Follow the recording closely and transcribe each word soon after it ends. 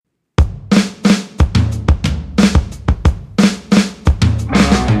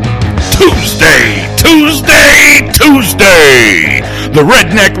Tuesday! The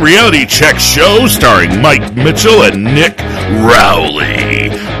Redneck Reality Check Show starring Mike Mitchell and Nick Rowley.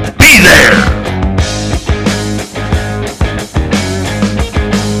 Be there!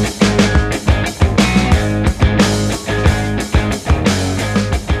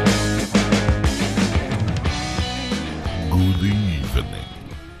 Good evening,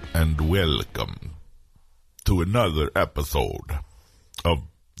 and welcome to another episode of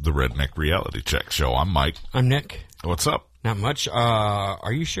the Redneck Reality Check Show. I'm Mike. I'm Nick. What's up? Not much.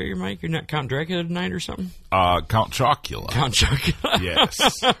 Are you sure you're Mike? You're not Count Dracula tonight or something? Count Chocula. Count Chocula?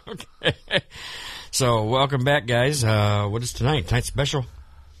 Yes. Okay. So, welcome back, guys. What is tonight? Tonight's special?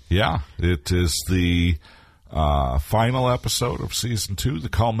 Yeah, it is the final episode of Season 2, the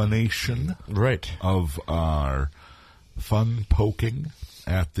culmination of our fun poking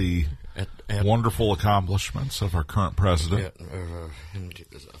at the wonderful accomplishments of our current president. Let me take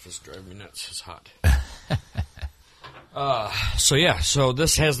this off. It's driving me nuts. It's hot. So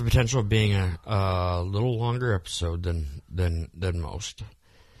this has the potential of being a little longer episode than most.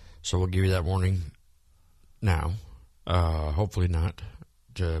 So we'll give you that warning now. Hopefully not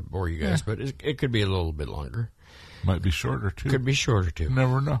to bore you guys, but it could be a little bit longer. Might be shorter, too. Could be shorter, too.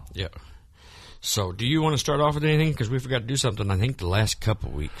 Never know. Yeah. So, do you want to start off with anything? Because we forgot to do something, I think, the last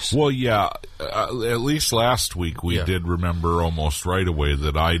couple weeks. Well, yeah. At least last week we did remember almost right away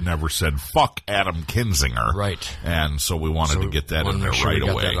that I never said, fuck Adam Kinzinger. Right. And so we wanted to get that in there right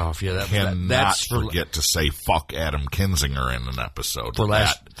away. That off. Yeah, that's forget to say fuck Adam Kinzinger in an episode. For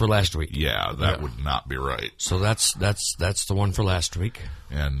last week. Yeah, that would not be right. So that's the one for last week.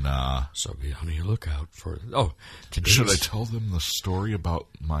 And so be on your lookout for should I tell them the story about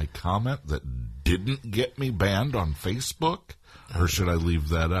my comment that didn't get me banned on Facebook, or should I leave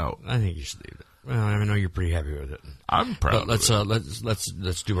that out? I think you should leave it. Well, I know you're pretty happy with it. I'm proud. But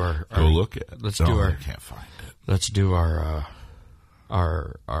let's do our go look at it. I can't find it. Let's do our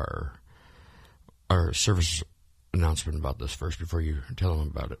service announcement about this first before you tell them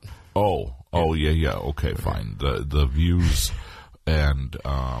about it. Yeah. Okay, fine. The views and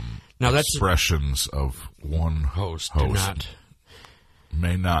now that's expressions of one host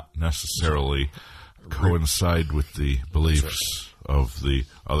may not necessarily coincide with the beliefs of the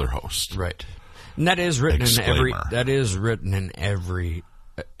other host. Right. And that is written in every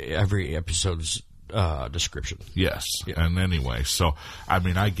episode's description. Yes. Yeah. And anyway, so I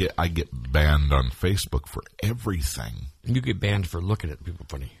mean I get banned on Facebook for everything. You get banned for looking at people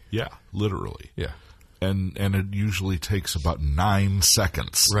funny. Yeah, literally. Yeah. And it usually takes about 9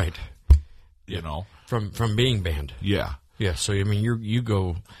 seconds. Right. You know. From being banned. Yeah. Yeah, so I mean you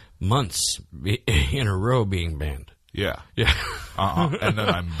go months in a row being banned. Yeah. Yeah. And then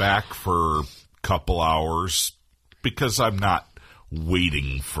I'm back for a couple hours because I'm not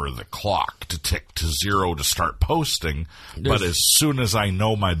waiting for the clock to tick to zero to start posting. But as soon as I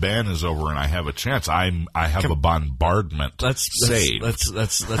know my ban is over and I have a chance, I have a bombardment saved.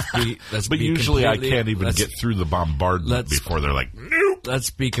 But usually I can't even get through the bombardment before they're like, nope.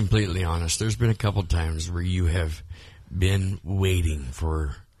 Let's be completely honest. There's been a couple times where you have been waiting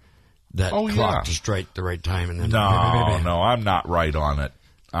for that clock to strike the right time, and then no, I'm not right on it.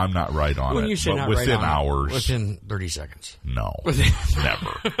 When you say but not within right hours, within 30 seconds. No,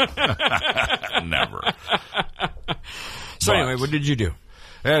 never. So anyway, what did you do?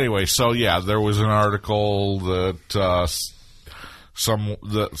 Anyway, so there was an article that some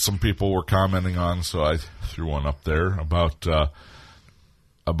people were commenting on, so I threw one up there about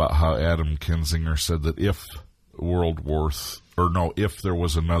how Adam Kinzinger said that if there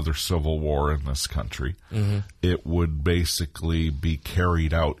was another civil war in this country, it would basically be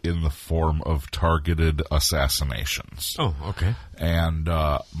carried out in the form of targeted assassinations. Oh, okay. And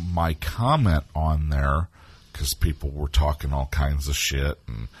my comment on there, because people were talking all kinds of shit,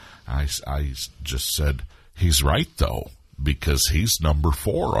 and I just said, he's right, though, because he's number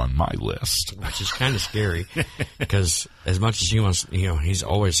 4 on my list. Which is kind of scary, because as much as he wants, he's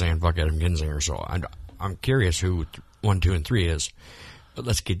always saying, fuck Adam Kinzinger, so I'm curious who 1, 2, and 3 is, but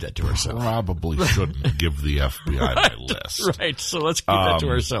let's keep that to ourselves. Probably shouldn't give the FBI my list. Right, so let's keep that to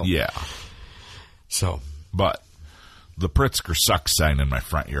ourselves. Yeah. So. But the Pritzker suck sign in my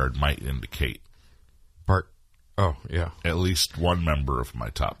front yard might indicate. At least one member of my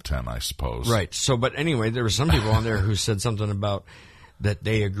top 10, I suppose. Right, so, but anyway, there were some people on there who said something about that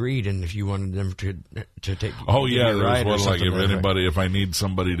they agreed, and if you wanted them to take there was one like if I need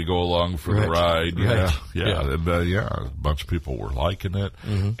somebody to go along for the ride, and a bunch of people were liking it,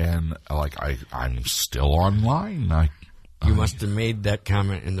 and like I'm still online. You must have made that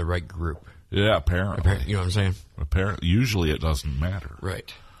comment in the right group. Yeah, apparently. You know what I'm saying? Apparently, usually it doesn't matter.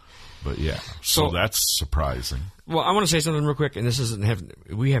 Right. But yeah, so that's surprising. Well, I want to say something real quick, and this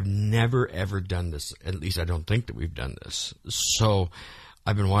we have never ever done this. At least I don't think that we've done this. So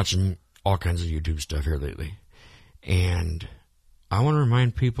I've been watching all kinds of YouTube stuff here lately, and I want to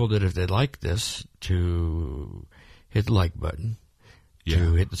remind people that if they like this, to hit the like button,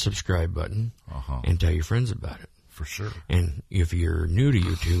 to hit the subscribe button, and tell your friends about it. For sure. And if you're new to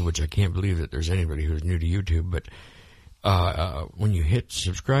YouTube, which I can't believe that there's anybody who's new to YouTube, but when you hit the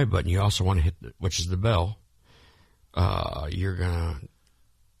subscribe button, you also want to hit, which is the bell.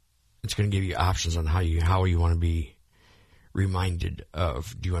 It's gonna give you options on how you want to be reminded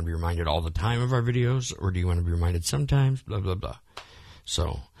of. Do you want to be reminded all the time of our videos, or do you want to be reminded sometimes? Blah blah blah.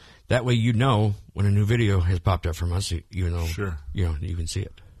 So that way you know when a new video has popped up from us, even though you can see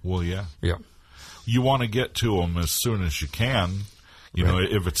it. Well, yeah. Yeah. You want to get to them as soon as you can. You know,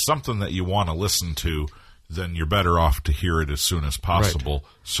 if it's something that you want to listen to, then you're better off to hear it as soon as possible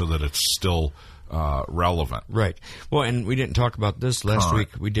so that it's still relevant. Right. Well, and we didn't talk about this last week.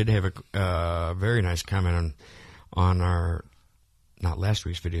 We did have a very nice comment on our, not last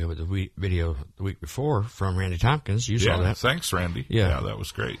week's video, but the video the week before from Randy Tompkins. You saw that. Thanks, Randy. Yeah, that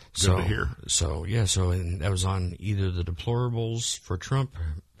was great. Good to hear. So and that was on either the Deplorables for Trump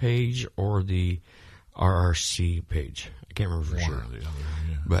page or the RRC page. I can't remember for sure. Or the other,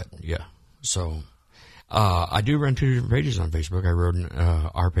 But, yeah. So, I do run 2 different pages on Facebook. I run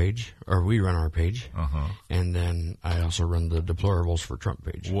our page, or we run our page. And then I also run the Deplorables for Trump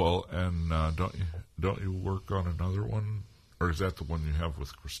page. Well, and don't you work on another one? Or is that the one you have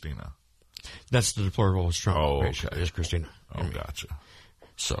with Christina? That's the Deplorables Trump page. Okay. Is Christina. Oh, gotcha.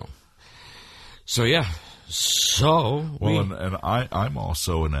 So yeah. And I'm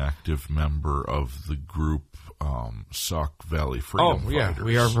also an active member of the group Sauk Valley Freedom Fighters.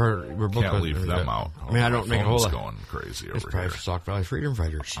 We are. We're both. Can't leave them out. I mean, I don't make a whole lot. Going crazy over it's probably here. For Sauk Valley Freedom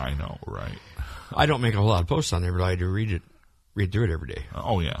Fighters. I know, right? I don't make a whole lot of posts on there, but I do read through it every day.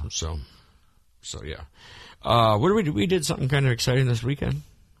 Oh yeah. So yeah. What did we do? We did something kind of exciting this weekend.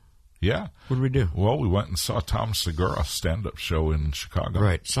 Yeah. What did we do? Well, we went and saw Tom Segura stand-up show in Chicago.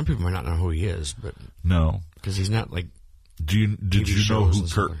 Right. Some people might not know who he is, but no, because he's not like. Did you know who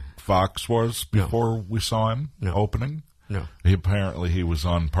Kurt Fox was before we saw him opening? No. He was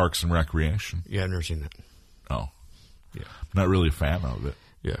on Parks and Recreation. Yeah, I've never seen that. Oh. Yeah. Not really a fan of it.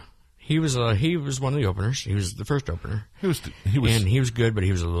 Yeah. He was one of the openers. He was the first opener. He was good, but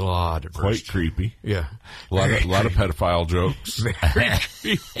he was a little odd at first. Quite creepy. Yeah. A lot of pedophile jokes. Very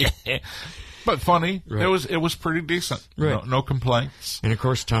creepy. But funny. Right. It was pretty decent. Right. No complaints. And of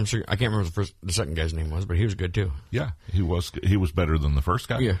course, Tom Segura, I can't remember the second guy's name was, but he was good too. Yeah, he was better than the first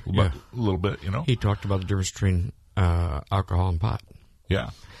guy. Yeah, a little bit, you know. He talked about the difference between alcohol and pot.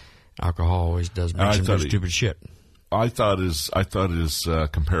 Yeah. Alcohol always does make some stupid shit. I thought his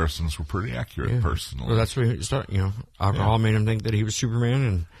comparisons were pretty accurate, personally. Well, that's what he started. Alcohol made him think that he was Superman,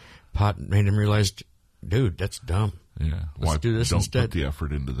 and pot made him realize, dude, that's dumb. Yeah, let's do this don't instead. Put the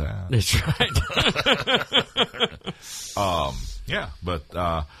effort into that. That's right. But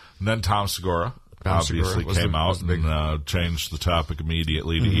then Tom Segura obviously came out and changed the topic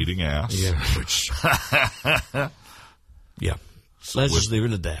immediately to eating ass. Yeah. Yeah. Let's just leave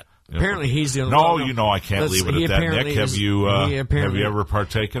it at that. Apparently, he's the only. No, I can't leave it at that. Nick, have you ever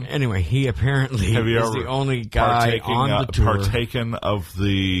partaken? Anyway, he apparently is the only guy on the tour. Partaken of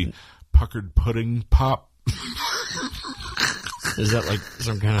the puckered pudding pop? Is that like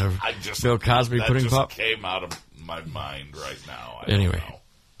some kind of Bill Cosby pudding pop? That just came out of my mind right now. Anyway,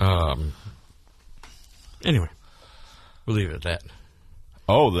 we'll leave it at that.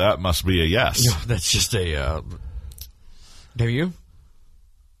 Oh, that must be a yes. No, that's just a. Have you?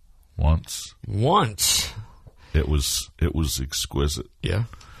 Once. It was exquisite. Yeah.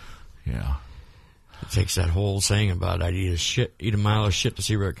 Yeah. It takes that whole saying about I'd eat a mile of shit to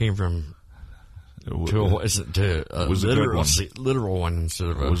see where it came from. To a literal one instead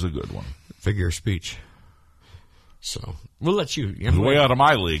of it was a good one. Figure of speech. So we'll let you. It was way out of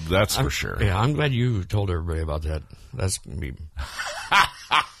my league, that's for sure. Yeah, I'm glad you told everybody about that. That's gonna be.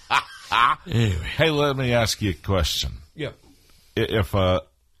 Anyway, hey, let me ask you a question. Yep. If a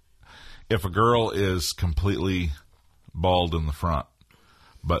girl is completely bald in the front,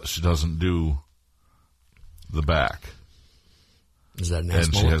 but she doesn't do the back. Is that an ass mullet?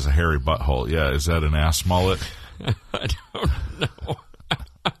 And she has a hairy butthole. Yeah, is that an ass mullet? I don't know.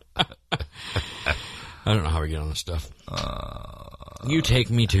 I don't know how we get on this stuff. You take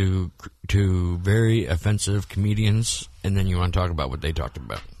me to very offensive comedians, and then you want to talk about what they talked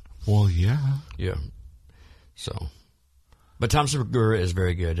about. Well, yeah. Yeah. So, but Tom Segura is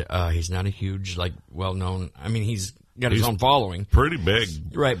very good. He's not a huge, well-known. I mean, he's got his own following. Pretty big.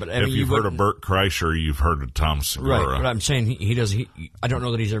 Right, but I mean, if you've heard of Bert Kreischer, you've heard of Tom Segura. Right, but I'm saying he does. I don't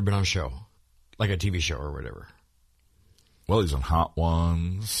know that he's ever been on a show, like a TV show or whatever. Well, he's on Hot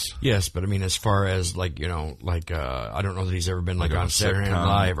Ones. Yes, but I mean, as far as I don't know that he's ever been like on Saturday Night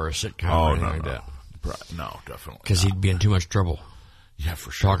Live or a sitcom or anything like that. No, definitely because he'd be in too much trouble. Yeah,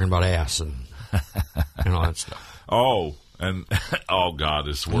 for sure. Talking about ass and all that stuff. Oh, and oh God,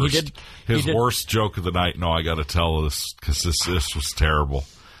 his worst worst joke of the night. No, I got to tell this because this was terrible.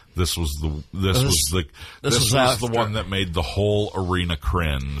 This was the one that made the whole arena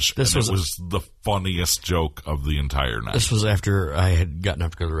cringe. It was the funniest joke of the entire night. This was after I had gotten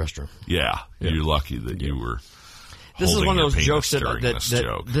up to go to the restroom. Yeah. You're lucky that you were. This is one of those jokes this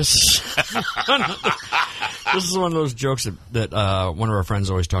is one of those jokes that one of our friends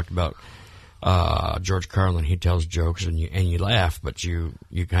always talked about. George Carlin, he tells jokes and you laugh, but you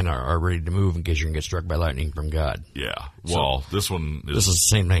kind of are ready to move in case you're gonna get struck by lightning from God. Yeah. Well, this is the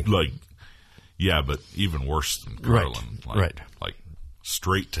same thing. Like, yeah, but even worse than Carlin. Right. Like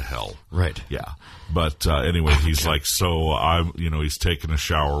straight to hell. Right. Yeah. But anyway, he's like, so he's taking a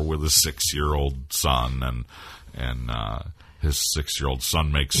shower with his 6-year-old son, and his 6-year-old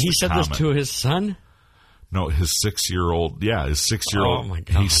son makes. He said comment. This to his son. No, his 6-year-old. Yeah, his 6-year-old. Oh my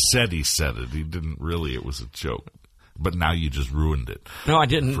God! He said it. He didn't really. It was a joke. But now you just ruined it. No, I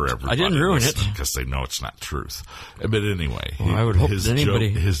didn't. For everybody, I didn't ruin it because they know it's not truth. But anyway, I would hope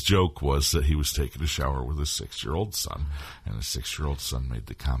his joke was that he was taking a shower with his 6-year-old son, and his 6-year-old son made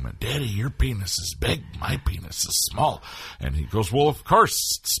the comment, "Daddy, your penis is big. My penis is small." And he goes, "Well, of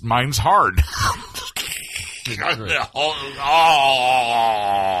course, mine's hard."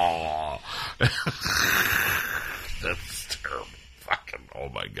 Oh. That's terrible. Fucking, oh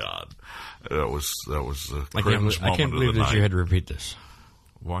my God. That was a cringe moment. I can't believe that you had to repeat this.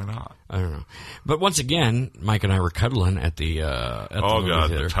 Why not? I don't know. But once again, Mike and I were cuddling at the movie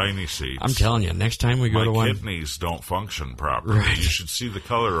theater. The tiny seats. I'm telling you, next time we go to one, my kidneys don't function properly. Right. You should see the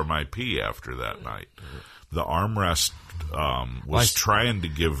color of my pee after that night. The armrest was trying to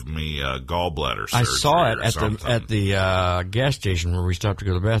give me gallbladder surgery. I saw it at the gas station where we stopped to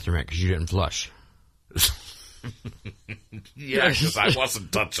go to the bathroom at because you didn't flush. Yeah, because I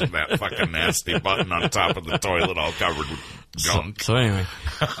wasn't touching that fucking nasty button on top of the toilet all covered with gunk. So anyway,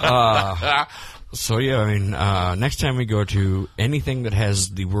 next time we go to anything that has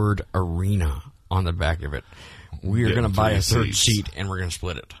the word arena on the back of it, we are going to buy a third seat and we're going to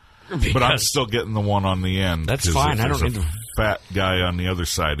split it. But I'm still getting the one on the end. That's fine. I don't need a fat guy on the other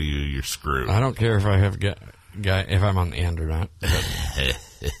side of you. You're screwed. I don't care if I have guy if I'm on the end or not.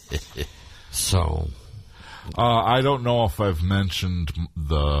 So. I don't know if I've mentioned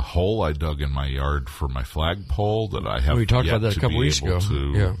the hole I dug in my yard for my flagpole that I have. We talked about that a couple weeks ago.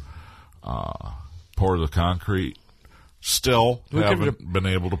 Pour the concrete. Still haven't been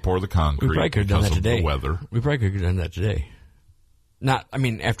able to pour the concrete. We probably could have done that today. The weather. We probably could have done that today. Not, I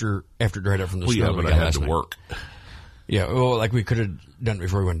mean, after it dried up from the snow. Yeah, but I had to work. Yeah, well, like we could have done it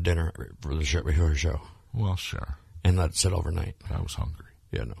before we went to dinner for the show. Before the show. Well, sure. And let it sit overnight. I was hungry.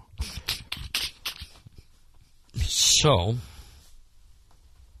 Yeah, no. So,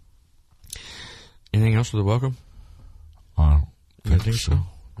 anything else with the welcome? I don't think so.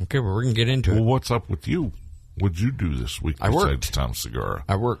 Okay, well, we're going to get into it. Well, what's up with you? What'd you do this week besides Tom Segura?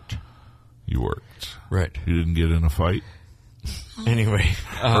 I worked. You worked. Right. You didn't get in a fight? Anyway.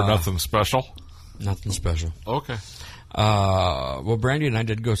 Or nothing special? Nothing special. Okay. Well, Brandy and I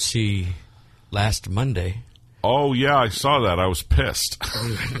did go see last Monday. Oh, yeah, I saw that. I was pissed.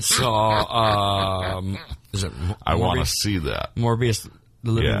 Is it I want to see that. Morbius,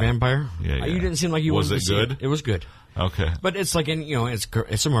 the Living Vampire? Yeah. You didn't seem like you wanted to see it. Was it good? It was good. Okay. But it's like,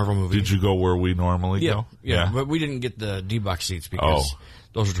 it's a Marvel movie. Did you go where we normally go? Yeah, but we didn't get the D-box seats because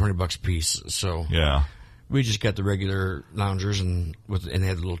those are $20 a piece. So we just got the regular loungers and they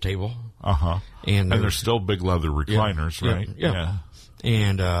had a little table. Uh-huh. And they're still big leather recliners, right? Yeah.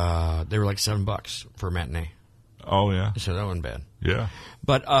 And they were like $7 for a matinee. Oh, yeah. So that wasn't bad. Yeah.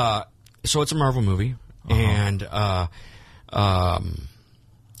 But, so it's a Marvel movie. And I'm not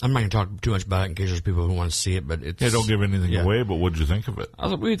going to talk too much about it in case there's people who want to see it, but it's... Hey, don't give anything away, but what'd you think of it? I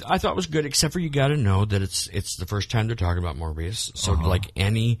thought it was good, except for you got to know that it's the first time they're talking about Morbius. So like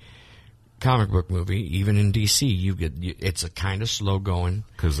any comic book movie, even in DC, it's a kind of slow going.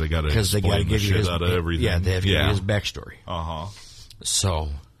 Because they got to explain the shit out of everything. Yeah, they have to give you his backstory. So,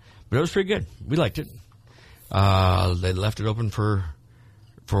 but it was pretty good. We liked it. They left it open for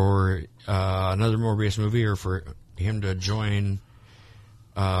another Morbius movie or for him to join.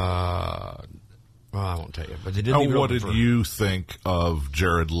 Well, I won't tell you, but they did. What did you think of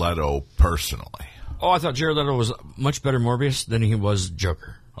Jared Leto personally? Oh, I thought Jared Leto was much better Morbius than he was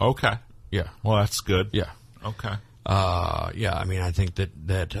Joker. Okay. Yeah. Well, that's good. Yeah. Okay. Yeah, I mean, I think that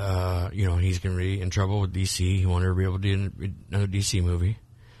he's going to be in trouble with DC. He won't ever be able to do another DC movie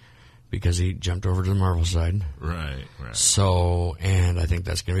because he jumped over to the Marvel side. Right. So, and I think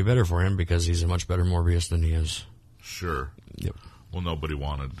that's going to be better for him because he's a much better Morbius than he is. Sure. Yep. Well, nobody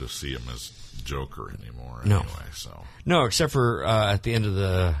wanted to see him as Joker anymore. No. Anyway, so. No, except for at the end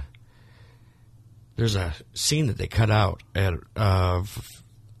of there's a scene that they cut out at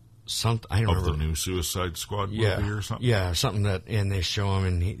something, I don't remember. Of the new Suicide Squad movie or something? Yeah, something that, and they show him,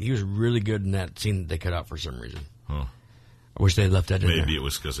 and he was really good in that scene that they cut out for some reason. Huh. I wish they left that in there. Maybe it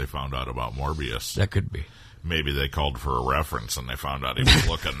was because they found out about Morbius. That could be. Maybe they called for a reference and they found out he was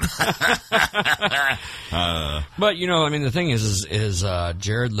looking. But, I mean, the thing is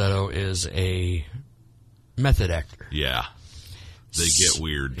Jared Leto is a method actor. Yeah. They get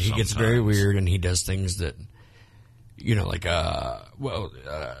weird He gets very weird, and he does things that,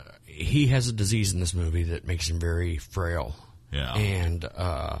 he has a disease in this movie that makes him very frail. Yeah. And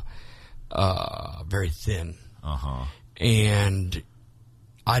very thin. Uh-huh. And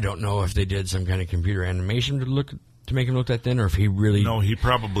I don't know if they did some kind of computer animation to make him look that thin, or if he really... No, he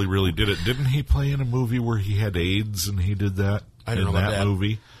probably really did it. Didn't he play in a movie where he had AIDS and he did that? I don't know about that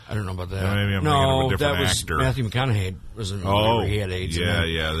movie? I don't know about that. Maybe I'm thinking of a different that was actor. Matthew McConaughey was in a movie where he had AIDS.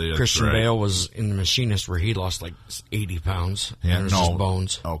 Yeah, that's Christian right. Bale was in The Machinist where he lost like 80 pounds. Yeah, and it was just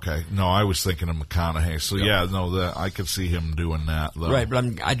bones. Okay. No, I was thinking of McConaughey. So I could see him doing that. Though. Right, but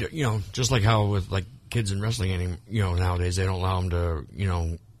just like how with like kids in wrestling, nowadays they don't allow them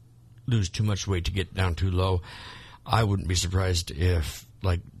to, lose too much weight to get down too low. I wouldn't be surprised if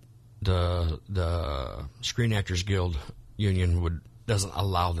like the Screen Actors Guild union doesn't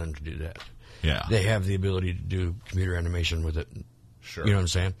allow them to do that. Yeah. They have the ability to do computer animation with it. Sure. You know what I'm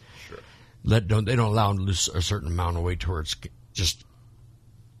saying? Sure. They don't allow them to lose a certain amount of weight towards just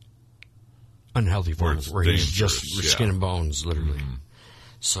unhealthy forms where he's just skin and bones, literally. Mm-hmm.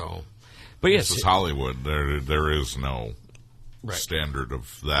 So, but yes, this is Hollywood. There is no standard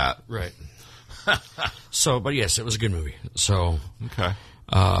of that. Right. So, but yes, it was a good movie. So, okay.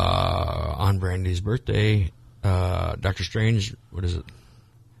 On Brandy's birthday, Doctor Strange, what is it?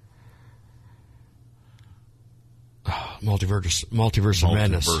 Multiverse of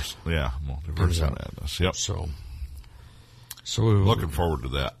Madness. Yeah, Multiverse of Madness. Yep. So looking forward to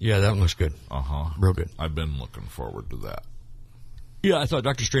that. Yeah, that one looks good. Real good. I've been looking forward to that. Yeah, I thought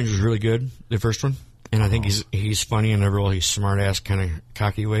Doctor Strange was really good, the first one, and I think he's funny in a really smart ass kind of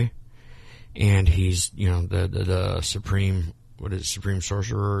cocky way, and he's the supreme. What is it, Supreme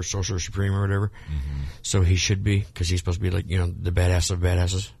Sorcerer or Sorcerer Supreme or whatever? Mm-hmm. So he should be, because he's supposed to be like, the badass of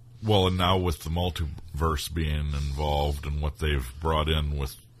badasses. Well, and now with the multiverse being involved and what they've brought in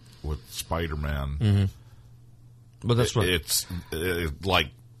with Spider-Man, mm-hmm. But that's what it's like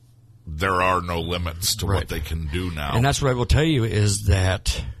there are no limits to what they can do now. And that's what I will tell you is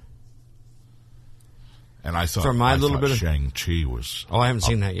that. And I thought Shang-Chi was. Oh, I haven't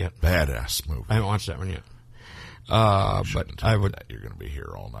seen that yet. Badass movie. I haven't watched that one yet. But I would. You're going to be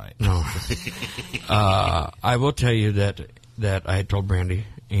here all night. No. I will tell you that I had told Brandy,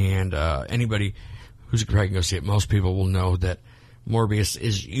 and anybody who's probably going to go see it, most people will know that Morbius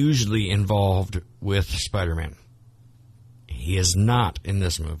is usually involved with Spider-Man. He is not in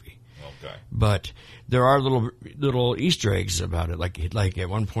this movie. Okay. But there are little Easter eggs about it. Like at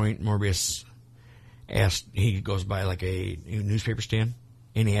one point, Morbius he goes by like a newspaper stand,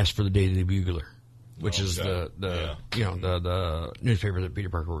 and he asks for the Daily Bugler. Which is the newspaper that Peter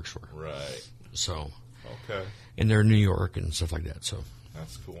Parker works for. Right. So. Okay. And they're in New York and stuff like that. So.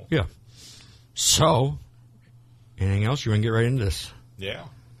 That's cool. Yeah. So, anything else? You want to get right into this? Yeah.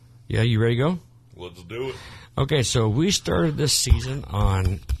 Yeah, you ready to go? Let's do it. Okay, so we started this season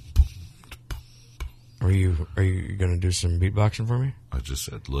on. Are you going to do some beatboxing for me? I just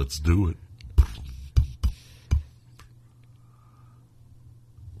said, let's do it.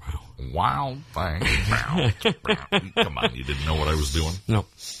 Wow, thing. Come on, you didn't know what I was doing? No.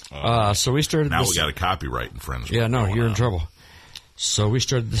 So we started now we got a copyright infringement. Yeah, no, you're in trouble. So we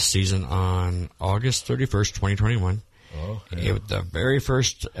started this season on August 31st, 2021. Oh, yeah. With the very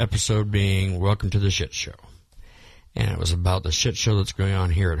first episode being Welcome to the Shit Show. And it was about the shit show that's going on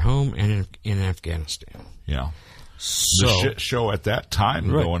here at home and in Afghanistan. Yeah. So, the shit show at that time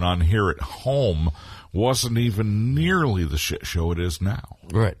going on here at home wasn't even nearly the shit show it is now.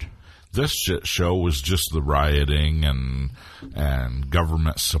 Right. This shit show was just the rioting and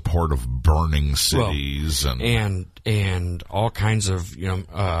government support of burning cities and all kinds of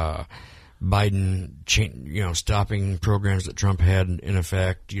Biden, stopping programs that Trump had in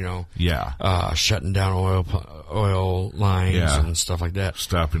effect, shutting down oil lines and stuff like that.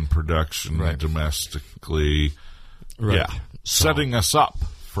 Stopping production domestically. Right. Yeah. Setting us up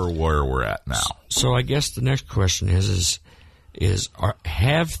for where we're at now. So I guess the next question is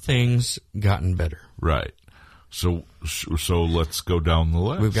have things gotten better? Right. So let's go down the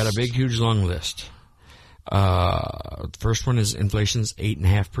list. We've got a big, huge, long list. The first one is inflation's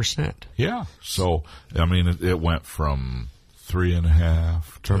 8.5%. Yeah. So, I mean, it went from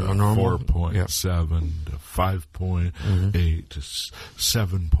 3.5 to 4.7 to 5.8 to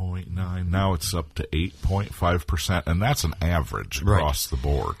 7.9. Now it's up to 8.5%, and that's an average across the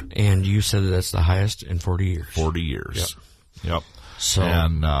board. And you said that's the highest in 40 years. 40 years. Yep. So,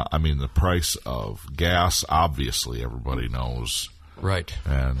 and, I mean, the price of gas, obviously, everybody knows. Right.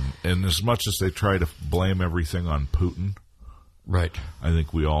 And as much as they try to blame everything on Putin, right, I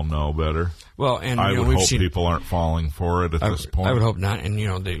think we all know better. Well, and I would hope people aren't falling for it at this point. I would hope not. And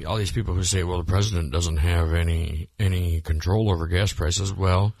all these people who say, "Well, the president doesn't have any control over gas prices."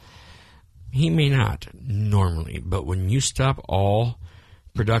 Well, he may not normally, but when you stop all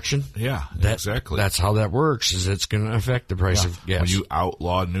production, exactly. That's how that works. Is it's going to affect the price of gas. When you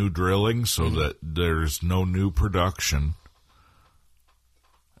outlaw new drilling so that there's no new production.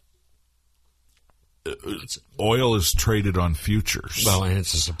 Oil is traded on futures. Well, and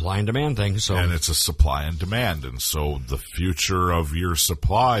it's a supply and demand thing. And it's a supply and demand. And so the future of your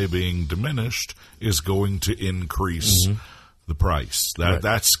supply being diminished is going to increase the price.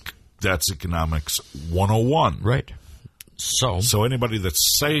 That's economics 101. Right. So anybody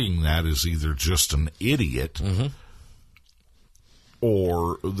that's saying that is either just an idiot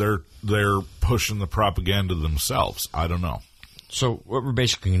or they're pushing the propaganda themselves. I don't know. So what we're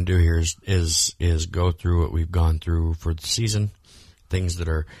basically going to do here is go through what we've gone through for the season, things that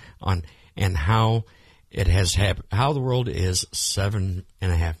are on, and how it has happened, how the world is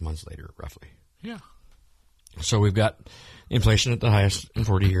 7.5 months later, roughly. Yeah. So we've got inflation at the highest in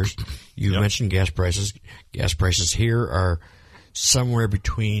 40 years. You mentioned gas prices. Gas prices here are somewhere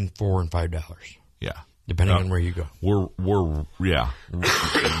between $4 and $5. Yeah. Depending on where you go. We're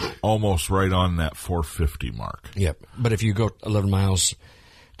almost right on that 450 mark. Yep. But if you go 11 miles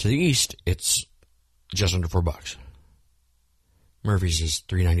to the east, it's just under $4. Murphy's is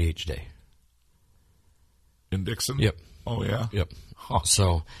 $3.98 today. In Dixon? Yep. Oh, yeah? Yep. Huh.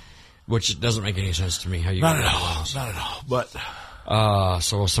 So, which doesn't make any sense to me. How you Not at all. Not at all. But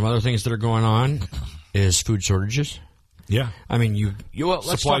so some other things that are going on is food shortages. Yeah. I mean,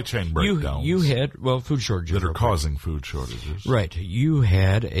 supply chain breakdowns. You had, food shortages. That are causing food shortages. Right. You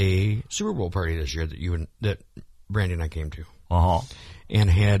had a Super Bowl party this year that Brandy and I came to. Uh-huh. And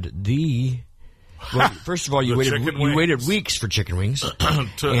had first of all, you waited weeks for chicken wings.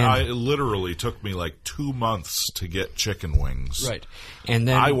 It literally took me like 2 months to get chicken wings. Right. And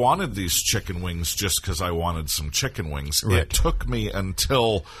then I wanted these chicken wings just because I wanted some chicken wings. Right. It took me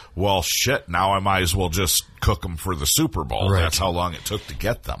until, now I might as well just cook them for the Super Bowl. Right. That's how long it took to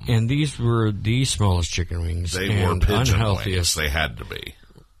get them. And these were the smallest chicken wings. They and were pigeon unhealthiest. wings. They had to be.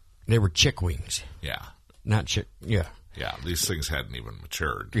 They were chick wings. Yeah. Not chick. Yeah. Yeah, these things hadn't even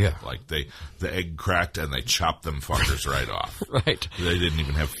matured. Yeah. Like the egg cracked and they chopped them fuckers right off. Right. They didn't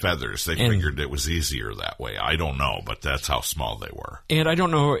even have feathers. They figured it was easier that way. I don't know, but that's how small they were. And I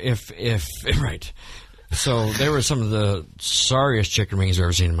don't know if right. So they were some of the sorriest chicken wings I've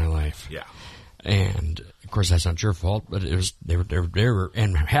ever seen in my life. Yeah. And of course that's not your fault, but it was they were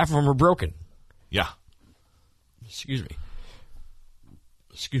and half of them were broken. Yeah. Excuse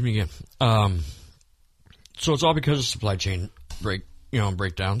me again. So it's all because of supply chain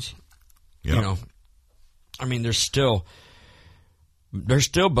breakdowns. Yep. I mean, there's still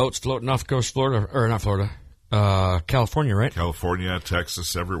boats floating off the coast, Florida, or not Florida, California, right? California,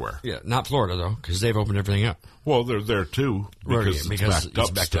 Texas, everywhere. Yeah, not Florida though, because they've opened everything up. Well, they're there too because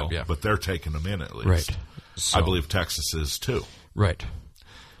it's backed up. Yeah. But they're taking them in at least. Right. So, I believe Texas is too. Right.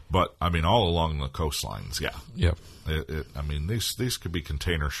 But I mean, all along the coastlines, yeah. Yep. I mean, these could be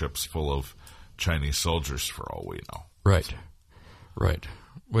container ships full of Chinese soldiers for all we know. Right.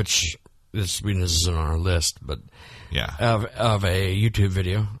 Which Sweden isn't on our list, but yeah, of a YouTube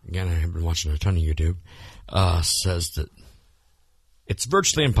video. Again, I have been watching a ton of YouTube. Says that it's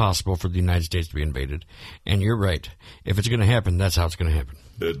virtually impossible for the United States to be invaded, and you're right. If it's going to happen, that's how it's going to happen.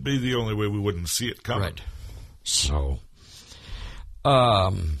 It'd be the only way we wouldn't see it coming. Right. So,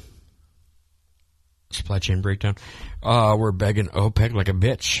 supply chain breakdown. We're begging OPEC like a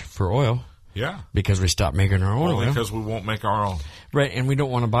bitch for oil. Yeah. Because we stopped making our own Only oil. because we won't make our own. Right, and we don't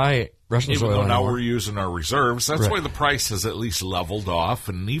want to buy Russian Even oil though now anymore. we're using our reserves, that's Right. why the price has at least leveled off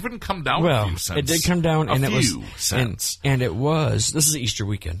and even come down a Well, few cents. it did come down, and a it was few cents. and it was. This is Easter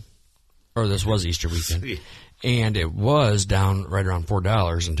weekend, or this was Easter weekend, and it was down right around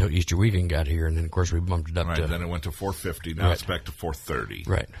 $4 until Easter weekend got here, and then of course we bumped it up Right, to then it went to $4.50. Now Right. it's back to $4.30.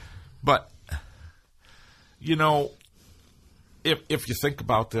 right. But you know, if you think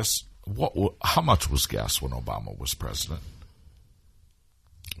about this, how much was gas when Obama was president?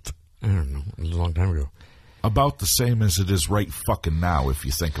 I don't know. It was a long time ago. About the same as it is right fucking now, if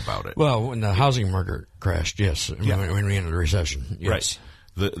you think about it. Well, when the housing market crashed, yes. When we entered the recession, yes.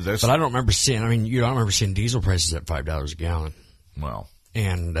 Right. But I don't remember seeing. I mean, you don't remember seeing diesel prices at $5 a gallon, Well,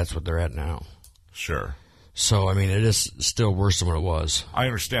 and that's what they're at now. sure. So, I mean, it is still worse than what it was. I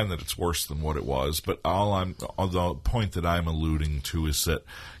understand that it's worse than what it was, but the point that I'm alluding to is that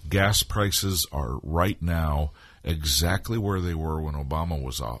gas prices are right now exactly where they were when Obama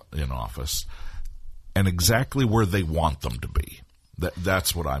was in office, and exactly where they want them to be.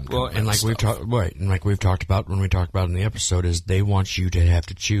 That's what I'm. Well, and like convinced of. we've talked about when we talked about in the episode, is they want you to have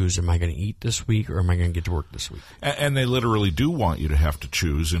to choose: am I going to eat this week, or am I going to get to work this week? And they literally do want you to have to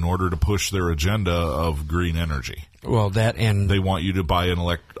choose in order to push their agenda of green energy. Well, that and They want you to buy an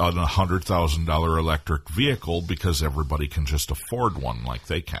 $100,000 electric vehicle because everybody can just afford one like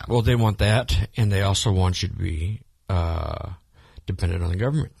they can. well, they want that, and they also want you to be dependent on the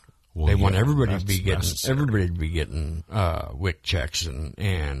government. Well, they want yeah, everybody to that's be getting necessary. WIC checks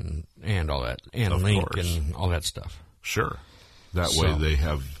and all that, and Of Link course. and all that stuff. Sure. That So- way they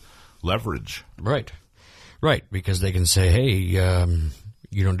have leverage. Right, because they can say, hey,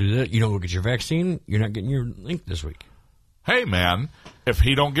 you don't do that, you don't go get your vaccine, you're not getting your Link this week. Hey, man, if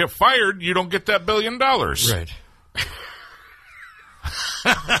he don't get fired, you don't get that $1 billion. Right.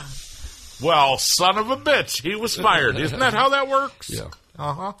 Well, son of a bitch, he was fired. Isn't that how that works? Yeah.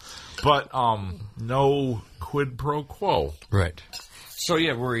 Uh-huh. But no quid pro quo. Right. So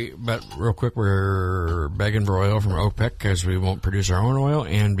yeah, but real quick, we're begging for oil from OPEC because we won't produce our own oil,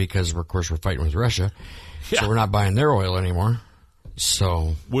 and because of course we're fighting with Russia, Yeah. so we're not buying their oil anymore.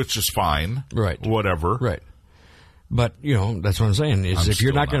 So Which is fine. Right. Whatever. right, but that's what I'm saying is I'm if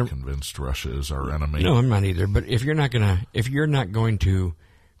you're still not going to, convinced Russia is our enemy. no, I'm not either. But if you're not going to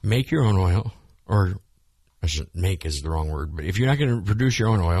make your own oil, or I should make is the wrong word, but if you're not going to produce your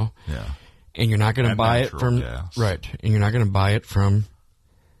own oil, Yeah. and you're not going to And buy it natural from gas. right, and you're not going to buy it from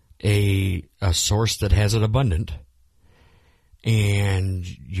a source that has it abundant, and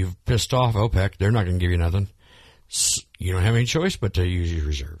you've pissed off OPEC, they're not going to give you nothing. You don't have any choice but to use your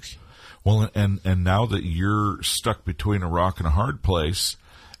reserves. Well, and now that you're stuck between a rock and a hard place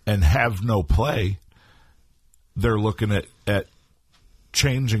and have no play, they're looking at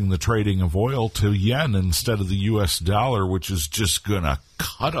changing the trading of oil to yen instead of the U.S. dollar, which is just going to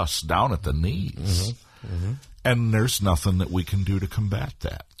cut us down at the knees. And there's nothing that we can do to combat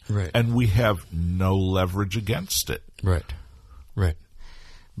that. Right. And we have no leverage against it. Right.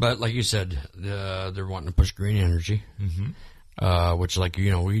 But like you said, they're wanting to push green energy, which, like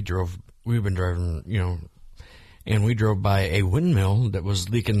we've been driving, and we drove by a windmill that was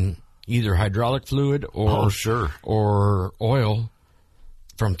leaking either hydraulic fluid or or oil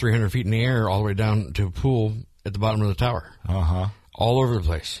from 300 feet in the air all the way down to a pool at the bottom of the tower. Uh-huh. All over the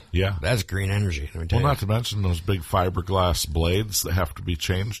place. Yeah. That's green energy. Let me tell Well, you. not to mention those big fiberglass blades that have to be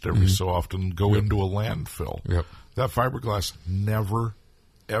changed every so often go into a landfill. Yep. That fiberglass never,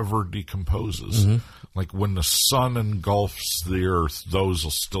 ever decomposes. Like when the sun engulfs the earth, those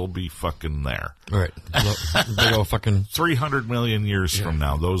will still be fucking there. Right. Big old fucking 300 million years from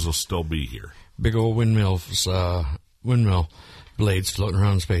now, those will still be here. big old windmill blades floating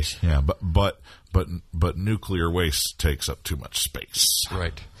around in space. Yeah, but nuclear waste takes up too much space.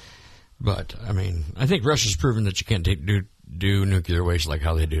 Right. But I mean, I think Russia's proven that you can't do nuclear waste like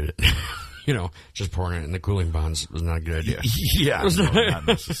how they do it. Just pouring it in the cooling ponds was not a good idea. Yeah, no, not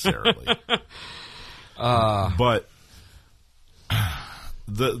necessarily. But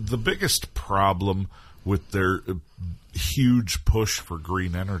the biggest problem with their huge push for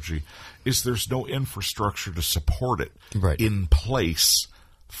green energy is there's no infrastructure to support it in place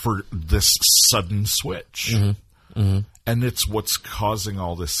for this sudden switch. And it's what's causing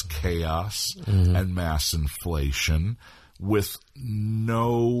all this chaos and mass inflation with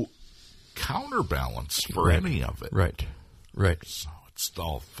no counterbalance for any of it. Right. So it's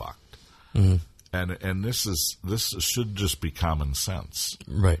all fucked. And this should just be common sense.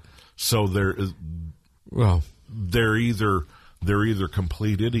 Right. So they're either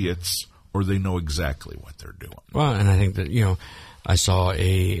complete idiots or they know exactly what they're doing. Well, and I think that I saw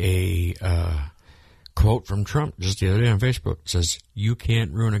a quote from Trump just the other day on Facebook. It says, "You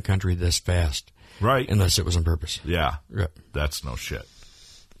can't ruin a country this fast, Right. unless it was on purpose." Yeah. Yeah. That's no shit.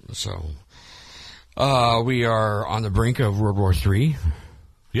 So, we are on the brink of World War III.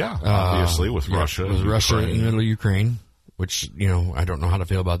 Yeah, obviously, with Russia. With and Russia Ukraine. in the middle of Ukraine, which, I don't know how to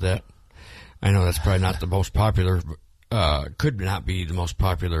feel about that. I know that's probably not the most popular, could not be the most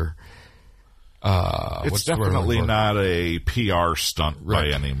popular. It's what's the word I'm definitely looking for? not a PR stunt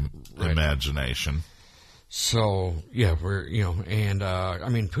Right. by any imagination. So, yeah,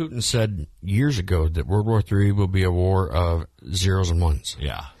 Putin said years ago that World War III will be a war of zeros and ones,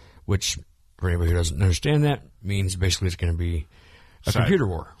 Yeah. which, for anybody who doesn't understand that, means basically it's going to be a computer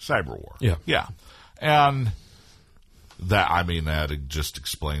war. Cyber war. Yeah. Yeah. And that just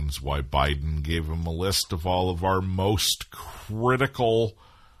explains why Biden gave him a list of all of our most critical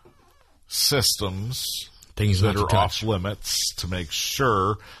systems Things that not to are touch. off limits to make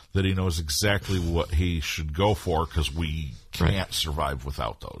sure that he knows exactly what he should go for, because we can't survive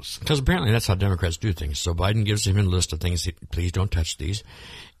without those. Because apparently that's how Democrats do things. So Biden gives him a list of things, please don't touch these.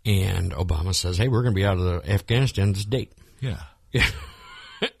 And Obama says, hey, we're going to be out of Afghanistan this date. Yeah. Yeah.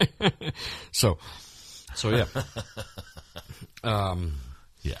 So yeah.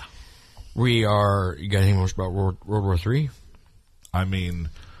 Yeah. We are, you got anything more about World War III? I mean,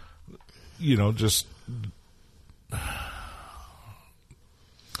 just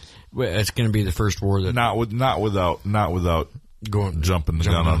Well, it's going to be the first war that not without going jumping the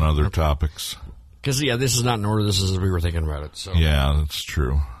gun on other topics. Because this is not in order. This is as we were thinking about it. So Yeah, that's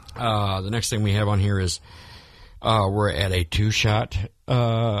true. the next thing we have on here is we're at a 2-shot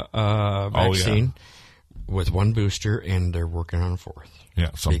vaccine with 1 booster, and they're working on a 4th.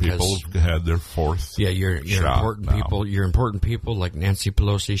 Yeah, some Because- people have had their 4th. Yeah, you're shot important now. people. You're important people like Nancy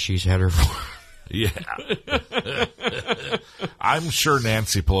Pelosi. She's had her 4th. Yeah. I'm sure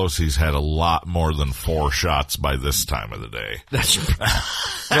Nancy Pelosi's had a lot more than 4 shots by this time of the day. That's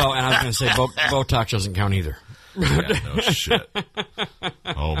well, and I was going to say Botox doesn't count either. Yeah, no shit.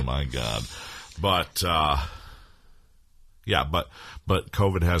 Oh my God. But but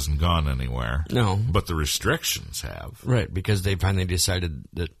COVID hasn't gone anywhere. No. But the restrictions have. Right, because they finally decided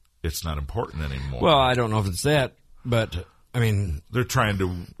that. It's not important anymore. Well, I don't know if it's that, but I mean, they're trying to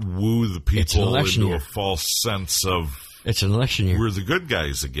woo the It's an people election into year. a false sense of it's an election year. we're the good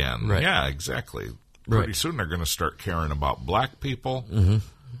guys again. Right. Yeah, exactly. Pretty Right. soon they're going to start caring about black people.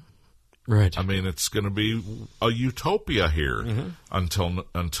 Right. I mean, it's going to be a utopia here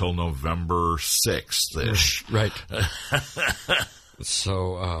until November 6th-ish. Right.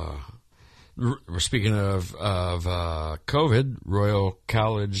 So, we're speaking of COVID, Royal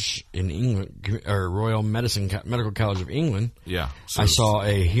College in England, or Royal Medical College of England. Yeah. I saw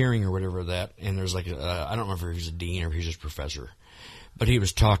a hearing or whatever of that, and there's like, I don't remember if he's a dean or if he's just a professor, but he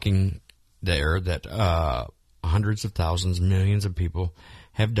was talking there that hundreds of thousands, millions of people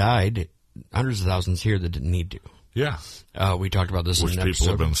have died, hundreds of thousands here that didn't need to. Yeah. We talked about this Which in an people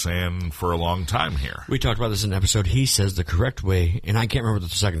have episode. been saying for a long time here. We talked about this in an episode. He says the correct way, and I can't remember what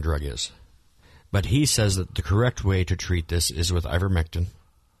the second drug is, but he says that the correct way to treat this is with ivermectin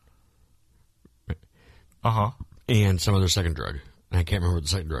Uh-huh. and some other second drug. And I can't remember what the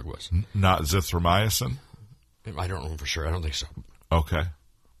second drug was. Not zithromycin? I don't know for sure. I don't think so. Okay.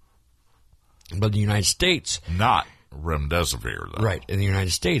 But in the United States, Not remdesivir, though. right, in the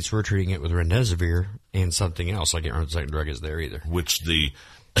United States, we're treating it with remdesivir and something else. I can't remember what the second drug is there either. Which the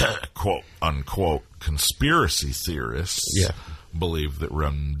quote-unquote conspiracy theorists Yeah. believe that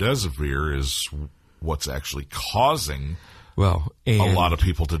remdesivir is what's actually causing Well, and a lot of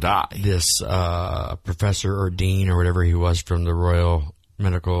people to die. this professor or dean or whatever he was from the Royal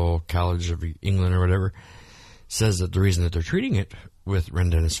Medical College of England or whatever says that the reason that they're treating it with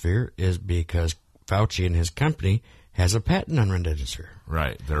remdesivir is because Fauci and his company has a patent on remdesivir.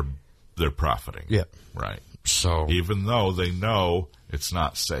 Right. They're profiting. Yeah. Right. So Even though they know it's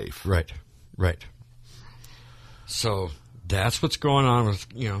not safe. right. So that's what's going on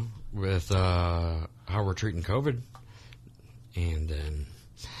with how we're treating COVID, and then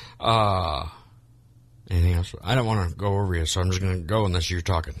anything else? I don't want to go over you, so I'm just going to go unless you're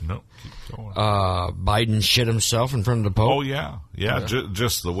talking. No, keep going. Biden shit himself in front of the Pope. Oh yeah.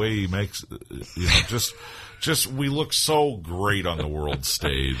 Just the way he makes, just we look so great on the world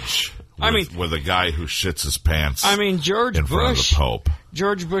stage. With a guy who shits his pants. I mean, George in front of Bush. the Pope.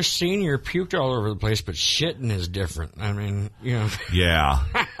 George Bush Sr. puked all over the place, but shitting is different. I mean, Yeah.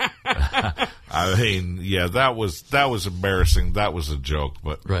 I mean, yeah, that was embarrassing. That was a joke,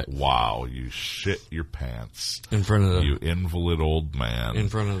 but Right. wow, you shit your pants in front of the you invalid old man in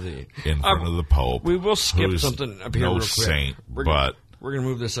front of the Pope. We will skip who's something up here no real quick. saint, We're but going to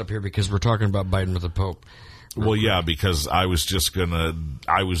move this up here because we're talking about Biden with the Pope. well, yeah, because I was just going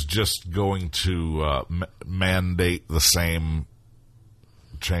to mandate the same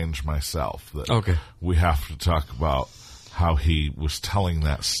change myself. That Okay. we have to talk about how he was telling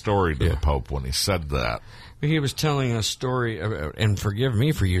that story to Yeah. the Pope when he said that. He was telling a story, and forgive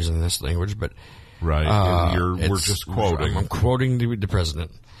me for using this language, but Right. We're just quoting. I'm quoting the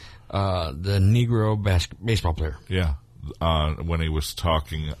president, the Negro baseball player. Yeah. When he was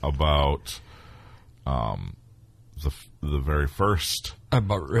talking about the very first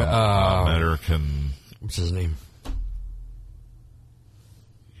About American. what's his name?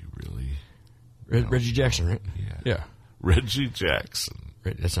 You really. Reggie Jackson, right? Yeah. Reggie Jackson.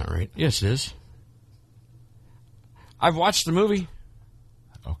 Right, that's not right. Yes, it is. I've watched the movie.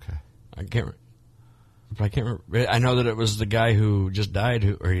 Okay. I can't remember. I know that it was the guy who just died,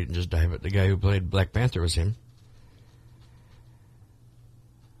 or he didn't just die, but the guy who played Black Panther was him.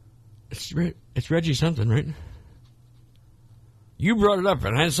 It's Reggie something, right? You brought it up,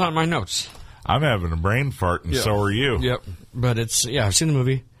 and I saw it in my notes. I'm having a brain fart, and so are you. Yep. But I've seen the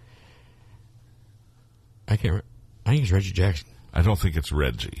movie. I can't remember. I think it's Reggie Jackson. I don't think it's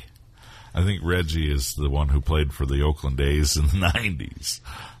Reggie. I think Reggie is the one who played for the Oakland A's in the 90s.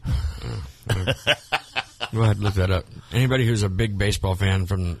 Go ahead, look that up. Anybody who's a big baseball fan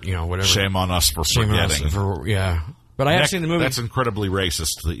from, whatever. Shame on us for Shame on us forgetting. yeah. But I have seen the movie. That's incredibly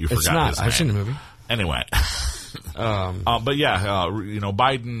racist that you forgot It's not. his name. I've seen the movie. Anyway. But yeah,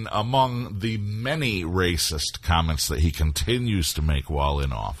 Biden, among the many racist comments that he continues to make while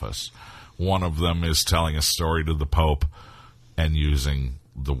in office, one of them is telling a story to the Pope and using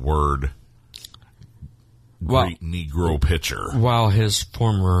the word great Negro pitcher. While his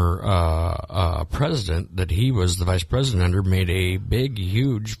former president, that he was the vice president under, made a big,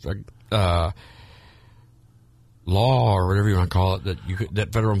 huge law or whatever you want to call it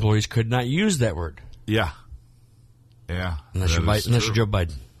that federal employees could not use that word. Yeah. Unless you're Joe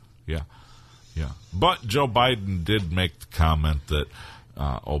Biden. Yeah. But Joe Biden did make the comment that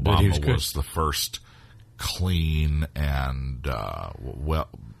Obama was the first clean and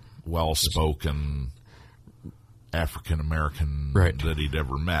well-spoken African American that he'd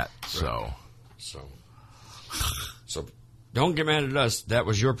ever met. So don't get mad at us. That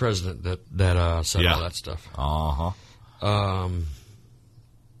was your president that said all that stuff.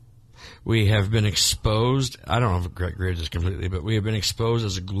 We have been exposed. I don't know if Greg agrees this completely, but we have been exposed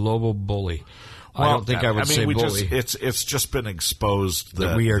as a global bully. Well, I don't think I would say bully. It's just been exposed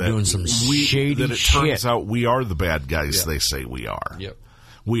that we are doing some shady that it shit. Turns out we are the bad guys they say we are. Yep.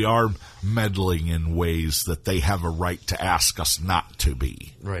 We are meddling in ways that they have a right to ask us not to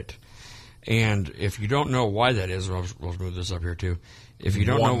be. Right. And if you don't know why that is, we'll move this up here too. If you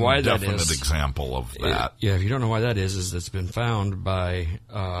don't know why that is, definite example of that. If you don't know why that is it's been found by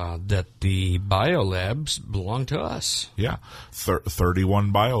that the biolabs belong to us. Yeah,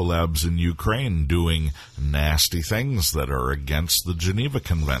 31 biolabs in Ukraine doing nasty things that are against the Geneva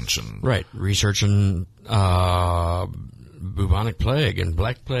Convention. Right, researching bubonic plague and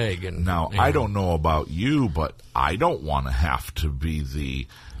black plague. And now, I don't know about you, but I don't want to have to be the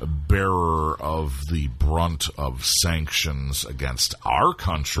bearer of the brunt of sanctions against our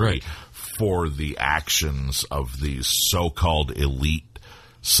country for the actions of these so-called elite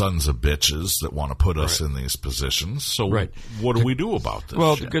sons of bitches that want to put us in these positions. So what do we do about this?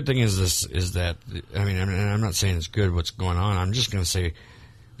 Well, the good thing is that I'm not saying it's good what's going on. I'm just going to say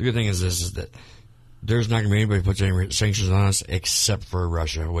the good thing is that there's not going to be anybody who puts any sanctions on us except for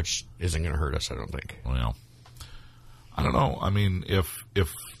Russia, which isn't going to hurt us, I don't think. Well, I don't know. I mean, if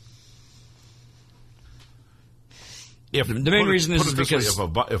the main reason is because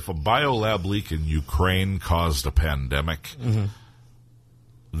if a biolab leak in Ukraine caused a pandemic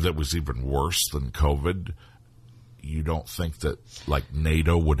that was even worse than COVID, you don't think that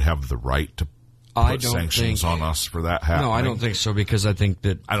NATO would have the right to put sanctions on us for that happening? No, I don't think so, because I think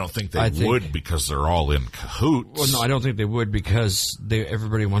they would, because they're all in cahoots. Well, no, I don't think they would, because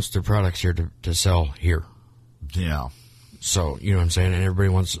everybody wants their products here to sell here. Yeah. So, you know what I'm saying? And everybody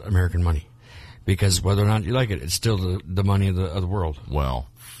wants American money. Because whether or not you like it, it's still the money of the world. Well,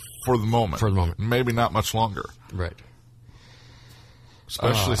 for the moment. For the moment. Maybe not much longer. Right.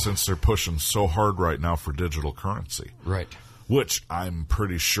 Especially since they're pushing so hard right now for digital currency. Right. Which I'm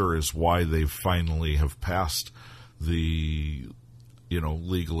pretty sure is why they finally have passed the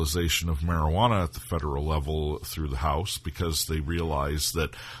legalization of marijuana at the federal level through the House, because they realize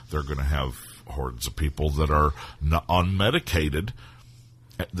that they're going to have hordes of people that are unmedicated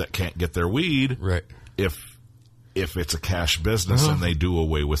that can't get their weed. Right. If it's a cash business and they do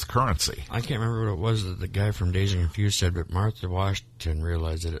away with currency. I can't remember what it was that the guy from Dazed and Confused said, but Martha Washington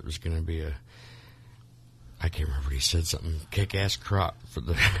realized that it was going to be I can't remember what he said, something kick-ass crop for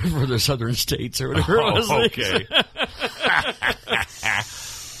the southern states or whatever it was. Okay.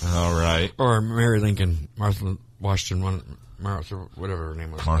 All right. Or Mary Lincoln, Martha Washington, Martha, whatever her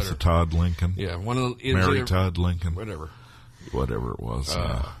name was. Martha Todd Lincoln. Yeah, one of the... Mary Todd Lincoln. Whatever Whatever it was.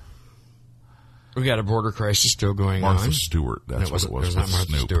 We got a border crisis still going on. Martha Stewart, that's what it was. It was not Martha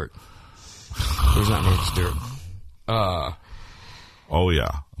Snoop. Stewart. It was not Martha Stewart. Oh, yeah.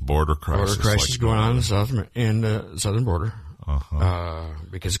 Border crisis. Border crisis going on in the southern border.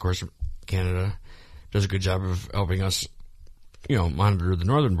 Because, of course, Canada does a good job of helping us, monitor the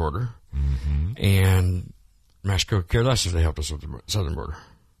northern border. Mm-hmm. And Mexico care less if they help us with the southern border.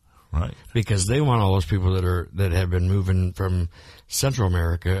 Right. Because they want all those people that have been moving from Central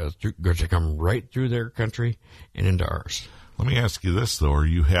America to come right through their country and into ours. Let me ask you this, though. Are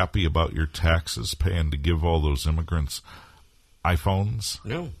you happy about your taxes paying to give all those immigrants iPhones?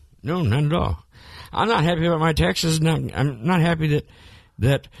 No, not at all. I'm not happy about my taxes. I'm not happy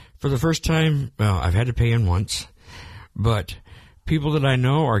that for the first time, well, I've had to pay in once, but people that I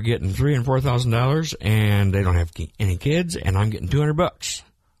know are getting $3,000 and $4,000, and they don't have any kids, and I'm getting $200.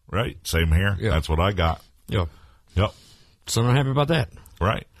 Right. Same here. Yeah. That's what I got. Yep. So I'm not happy about that.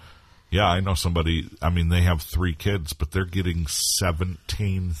 Right. Yeah, I know somebody, they have 3 kids, but they're getting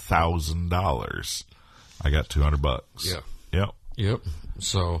 $17,000. I got $200. Yeah. Yep.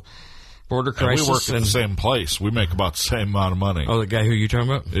 So, border crisis. And we work in the same place. We make about the same amount of money. Oh, the guy who you talking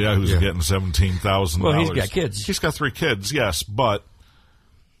about? Yeah, who's getting $17,000. Well, he's got kids. He's got 3 kids, yes, but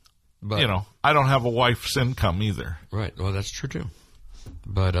I don't have a wife's income either. Right. Well, that's true, too.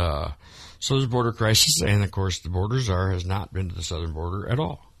 But, so there's border crisis, and, of course, the border czar has not been to the southern border at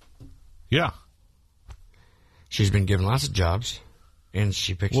all. Yeah. She's been given lots of jobs, and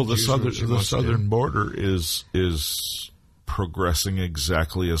she picks. Well, the southern border is progressing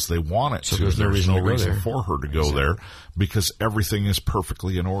exactly as they want it so to. There's no reason for her to go there because everything is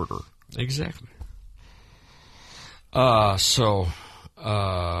perfectly in order. Exactly. Hang on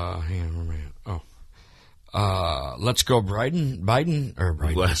a minute. Let's go Biden.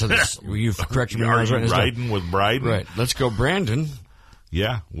 So you've corrected me. Are you riding with Biden? Right. Let's go Brandon.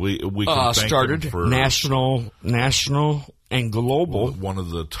 Yeah, we can thank started him for national and global. One of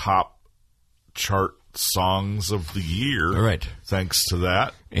the top chart songs of the year. Right. Thanks to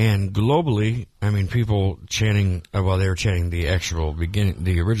that. And globally, people chanting. They were chanting the actual beginning,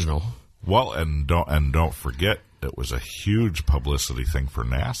 the original. Well, and don't forget, it was a huge publicity thing for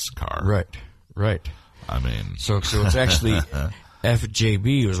NASCAR. Right. So it's actually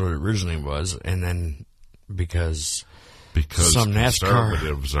FJB was what it originally was, and then because some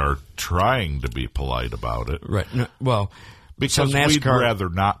conservatives are trying to be polite about it. Right. No, well, because we'd rather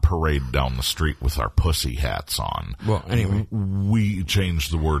not parade down the street with our pussy hats on. Well, anyway. We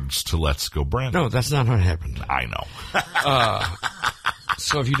changed the words to Let's Go Brandon. No, that's not how it happened. I know.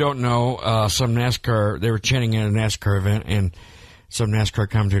 So if you don't know, some NASCAR, they were chanting at a NASCAR event, and some NASCAR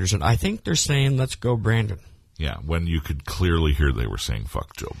commentator said, I think they're saying, let's go Brandon. Yeah, when you could clearly hear they were saying,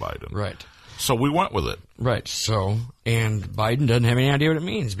 fuck Joe Biden. Right. So we went with it. Right. So, and Biden doesn't have any idea what it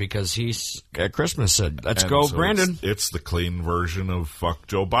means because he's at Christmas said, let's go Brandon. It's the clean version of fuck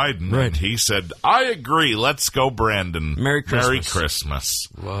Joe Biden. Right. And he said, I agree, let's go Brandon. Merry Christmas. Merry Christmas.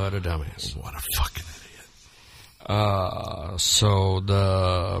 What a dumbass. What a fucking idiot. So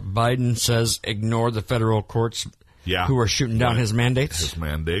the Biden says ignore the federal courts who are shooting down his mandates. His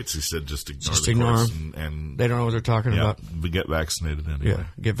mandates. He said just ignore the courts and they don't know what they're talking about. Get vaccinated anyway. Yeah,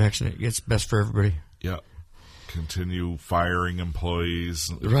 get vaccinated. It's best for everybody. Yeah. Continue firing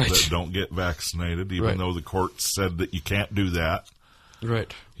employees that don't get vaccinated, even though the courts said that you can't do that.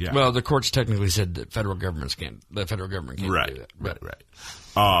 Right. Yeah. Well, the courts technically said that the federal government can't do that. Right.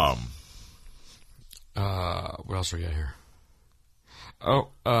 What else we got here?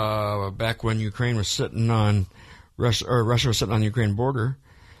 Back when Ukraine was sitting on Russia was sitting on the Ukraine border,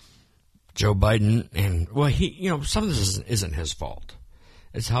 Joe Biden some of this isn't his fault.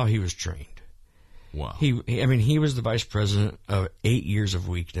 It's how he was trained. Wow. He was the vice president of 8 years of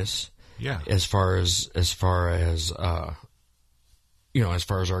weakness. Yeah. As far as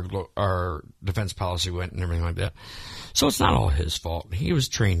our defense policy went and everything like that. So it's not all his fault. He was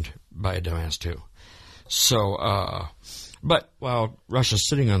trained by a dumbass too. So, but while Russia's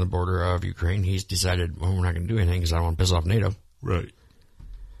sitting on the border of Ukraine, he's decided, well, we're not going to do anything because I don't want to piss off NATO. Right.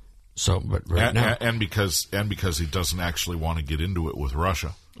 So, but now, and because he doesn't actually want to get into it with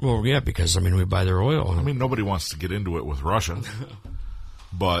Russia. well, yeah, because we buy their oil. I mean, nobody wants to get into it with Russia,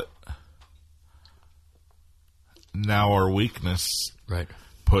 but now our weakness right,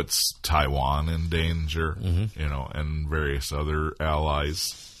 puts Taiwan in danger, and various other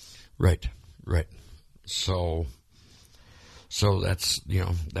allies. right. So that's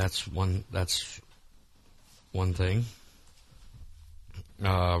that's one thing. We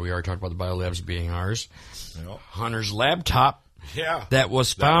already talked about the biolabs being ours. Yep. Hunter's laptop. Yeah, That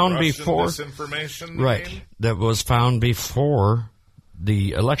was found Russian before. disinformation. Right. Name? That was found before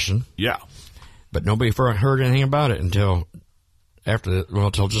the election, Yeah. but nobody heard anything about it until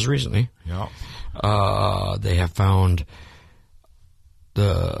until just recently. Yeah. They have found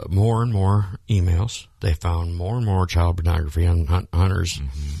more and more emails. They found more and more child pornography on Hunter's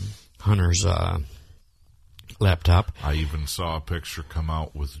laptop. I even saw a picture come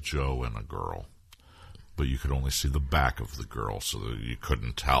out with Joe and a girl, but you could only see the back of the girl, so that you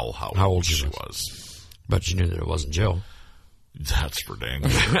couldn't tell how old she was. But you knew that it wasn't Jill. That's for dang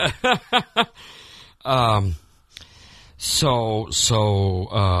sure.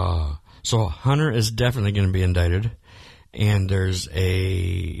 So Hunter is definitely going to be indicted, and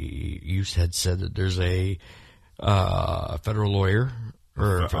you said that there's a federal lawyer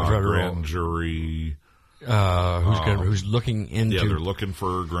or federal grand jury who's looking into. Yeah, they're looking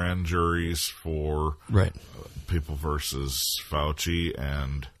for grand juries for right people versus Fauci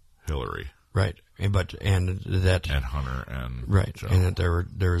and Hillary. Right, and Hunter and right, Joe. and that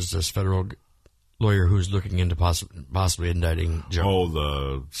there's this federal lawyer who's looking into possibly indicting Joe. Oh,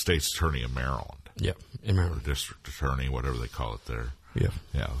 the state's attorney of Maryland. Yep, in Maryland. District attorney, whatever they call it there. Yep.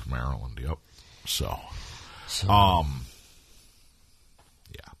 Yeah, of Maryland. Yep. So,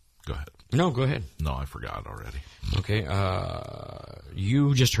 yeah, go ahead. No, go ahead. No, I forgot already. Okay,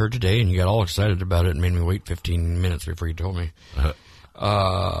 you just heard today, and you got all excited about it and made me wait 15 minutes before you told me.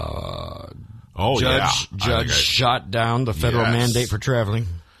 Judge shot down the federal mandate for traveling.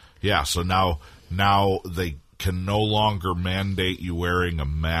 Yeah, so now they can no longer mandate you wearing a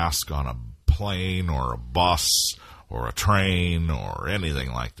mask on a plane or a bus or a train or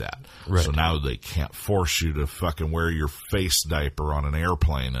anything like that. Right. So now they can't force you to fucking wear your face diaper on an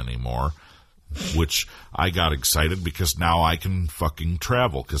airplane anymore, which I got excited because now I can fucking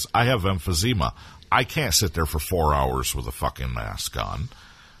travel because I have emphysema. I can't sit there for 4 hours with a fucking mask on,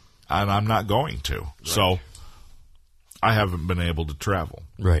 and I'm not going to. Right. So I haven't been able to travel.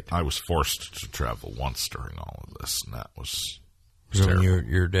 Right. I was forced to travel once during all of this, and that was so terrible. When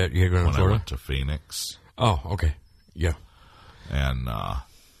your dad, you going to Florida? I went to Phoenix. Oh, okay. Yeah. And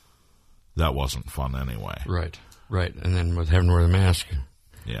that wasn't fun anyway. Right. And then with having to wear the mask,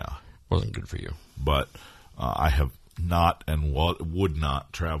 yeah, wasn't good for you. But I have not and would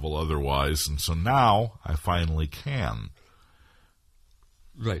not travel otherwise, and so now I finally can.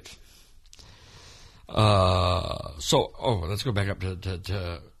 Right. Let's go back up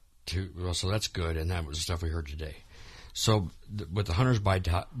to so that's good, and that was the stuff we heard today. So with the Hunter's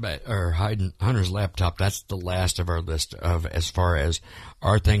Hunter's laptop, that's the last of our list of as far as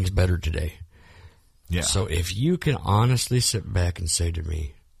are things better today. Yeah. So if you can honestly sit back and say to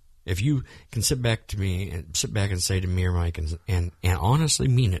me, if you can sit back and say to me or Mike and honestly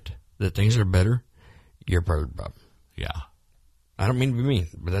mean it that things are better, you're part of the problem. Yeah. I don't mean to be mean,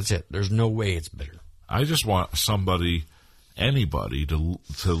 but that's it. There's no way it's better. I just want anybody to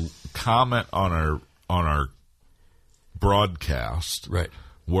comment on our broadcast, right,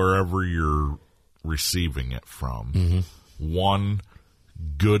 wherever you're receiving it from. Mm-hmm. One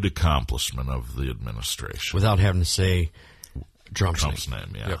good accomplishment of the administration without having to say Trump's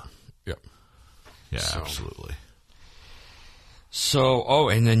name. Yeah. Yep. Yeah, absolutely. So,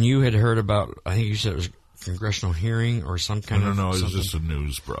 and then you had heard about, I think you said it was a congressional hearing or some kind of... No, it was just a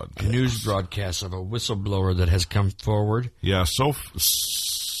news broadcast. A news broadcast of a whistleblower that has come forward. Yeah, so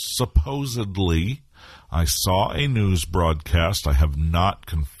supposedly I saw a news broadcast. I have not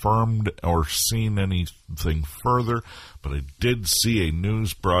confirmed or seen anything further, but I did see a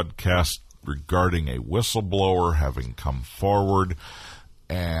news broadcast regarding a whistleblower having come forward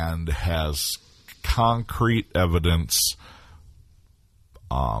and has concrete evidence,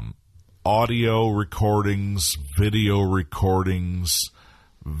 audio recordings, video recordings,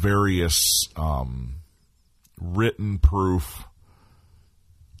 various written proof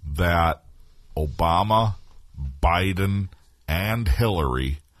that Obama, Biden, and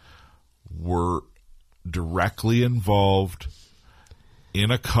Hillary were directly involved in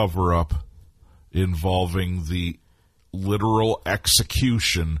a cover-up involving the literal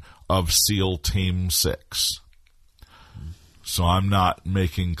execution of SEAL Team 6. So I'm not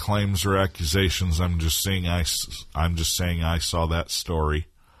making claims or accusations. I'm just saying I saw that story.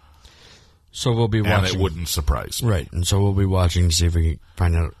 So we'll be watching. And it wouldn't surprise me. Right, and so we'll be watching to see if we can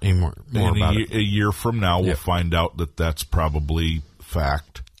find out any more about it. A year from now, we'll find out that that's probably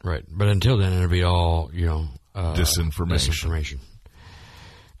fact. Right, but until then, it'll be all, disinformation.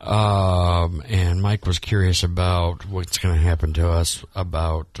 And Mike was curious about what's going to happen to us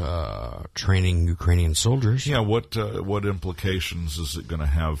about training Ukrainian soldiers. Yeah, what implications is it going to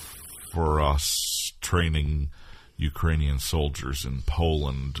have for us training Ukrainian soldiers in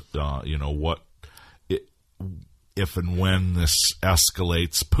Poland? If and when this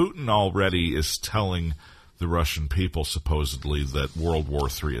escalates, Putin already is telling the Russian people supposedly that World War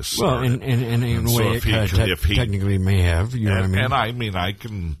III is started. Well, in a way, it technically may have. You know what I mean? And I mean, I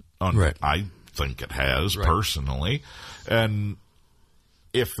can. I think it has personally, and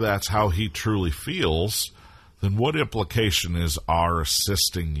if that's how he truly feels, then what implication is our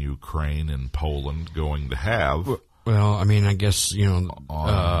assisting Ukraine and Poland going to have? Well, I mean, I guess,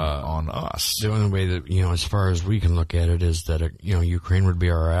 on us. The only way that, as far as we can look at it is that, Ukraine would be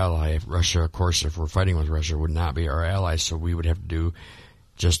our ally. Russia, of course, if we're fighting with Russia, would not be our ally. So we would have to do,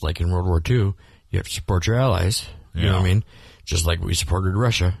 just like in World War II, you have to support your allies. You know what I mean? Just like we supported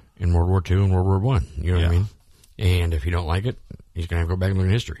Russia in World War II and World War I. You know what I mean? And if you don't like it, he's going to have to go back and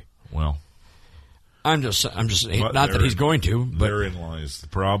learn history. Well, I'm just not that he's going to, but therein lies the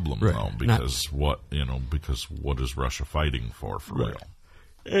problem, though, because what is Russia fighting for real?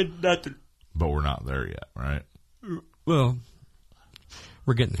 And but we're not there yet, right? Well,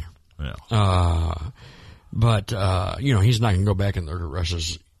 we're getting Yeah. there. But he's not going to go back and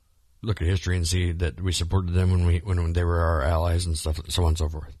look at history and see that we supported them when they were our allies and stuff, so on and so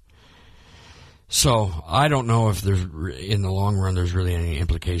forth. So I don't know if in the long run there's really any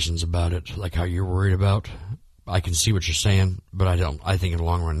implications about it, like how you're worried about. I can see what you're saying, but I don't. I think in the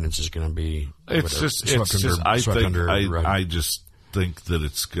long run it's just going to be. I just think that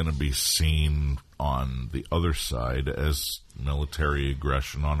it's going to be seen on the other side as military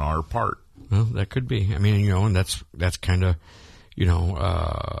aggression on our part. Well, that could be. I mean, and that's kind of,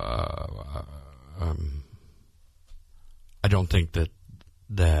 I don't think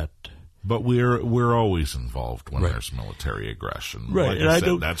that. But we're always involved when there's military aggression. Right. Like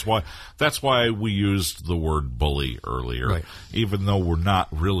I said, that's why we used the word bully earlier. Right. Even though we're not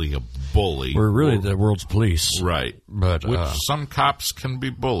really a bully. We're really the world's police. Right. But which some cops can be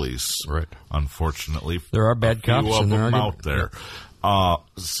bullies. Right. Unfortunately. There are bad cops and there are out there. Yeah.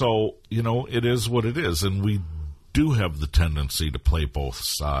 So, it is what it is, and we do have the tendency to play both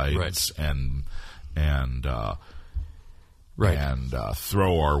sides and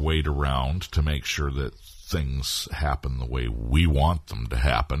throw our weight around to make sure that things happen the way we want them to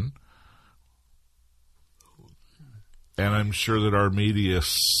happen. And I'm sure that our media,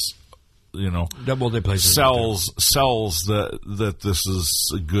 sells that this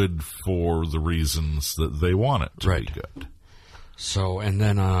is good for the reasons that they want it to be good. So, and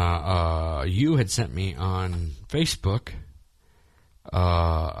then you had sent me on Facebook.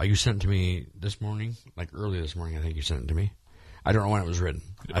 You sent it to me this morning, like early this morning. I think you sent it to me. I don't know when it was written.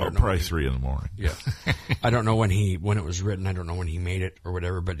 I don't know. Probably 3 a.m. Yeah, I don't know when it was written. I don't know when he made it or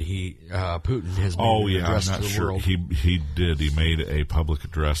whatever. But Putin has made an address to the world. He did. He made a public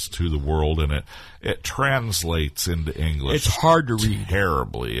address to the world, and it translates into English. It's hard to read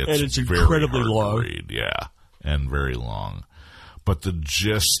terribly. It's incredibly long. To read, and very long. But the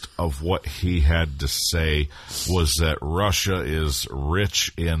gist of what he had to say was that Russia is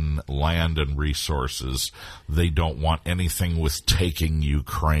rich in land and resources. They don't want anything with taking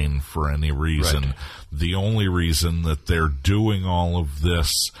Ukraine for any reason. Right. The only reason that they're doing all of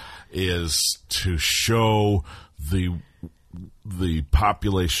this is to show the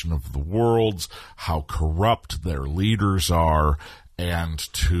population of the world how corrupt their leaders are, and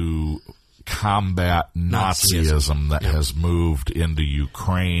to combat Nazism that has moved into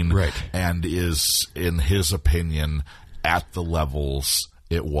Ukraine and is, in his opinion, at the levels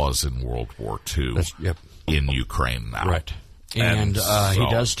it was in World War II in Ukraine now. Right. And he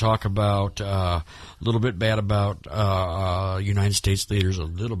does talk about a little bit bad about United States leaders, a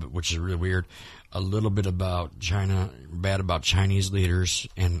little bit, which is really weird, a little bit about China, bad about Chinese leaders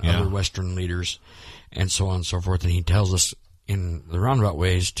and other Western leaders, and so on and so forth. And he tells us in the roundabout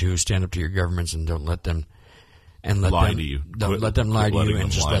ways to stand up to your governments and don't let them lie to you. Don't let them lie to you,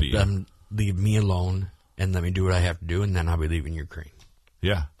 and just let them leave me alone and let me do what I have to do, and then I'll be leaving Ukraine.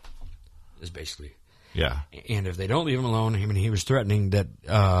 Yeah, is basically. Yeah, and if they don't leave him alone, I mean, he was threatening that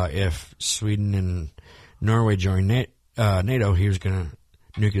if Sweden and Norway joined NATO, he was going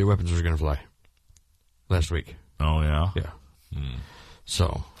to nuclear weapons was going to fly. Last week. Oh yeah, yeah.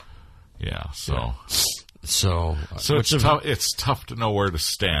 So, yeah, so it's tough to know where to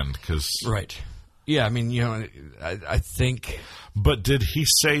stand because right. Yeah, I mean, I think. But did he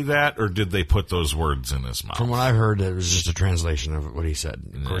say that, or did they put those words in his mouth? From what I heard, it was just a translation of what he said.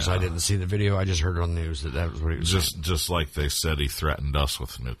 Of course, I didn't see the video. I just heard it on the news that was what he was saying. Just like they said he threatened us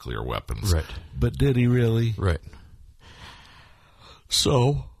with nuclear weapons. Right. But did he really? Right.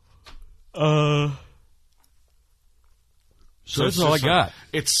 So, so that's all I got.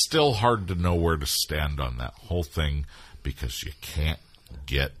 It's still hard to know where to stand on that whole thing because you can't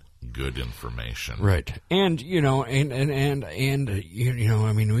get good information. Right. And, and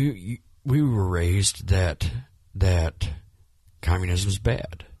I mean, we were raised that communism is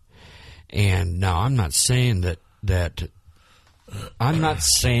bad. And now I'm not saying that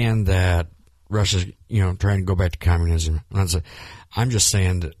Russia's, trying to go back to communism. I'm just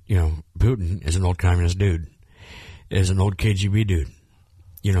saying that, Putin is an old communist dude, is an old KGB dude.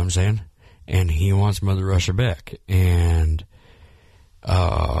 You know what I'm saying? And he wants Mother Russia back. And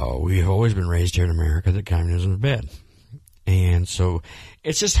we've always been raised here in America that communism is bad. And so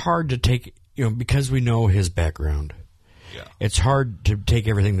it's just hard to take, because we know his background. Yeah. It's hard to take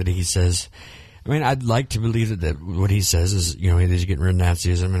everything that he says. I mean, I'd like to believe that what he says is, he's getting rid of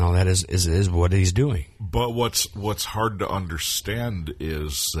Nazism and all that is what he's doing. But what's hard to understand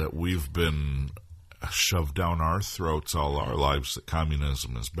is that we've been shoved down our throats all our lives that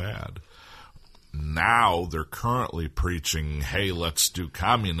communism is bad. Now they're currently preaching, hey, let's do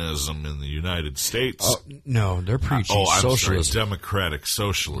communism in the United States. Oh, no, they're preaching socialism. Sorry, democratic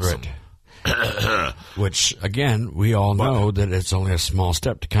socialism. Right. Which, again, we all know that it's only a small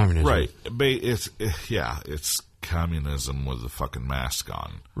step to communism. Right. It's communism with a fucking mask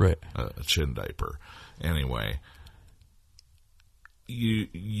on. Right. A chin diaper. Anyway,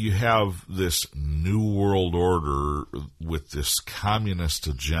 you have this new world order with this communist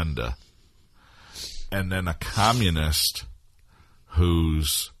agenda, and then a communist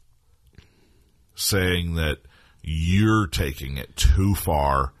who's saying that you're taking it too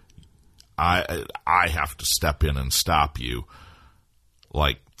far. I have to step in and stop you.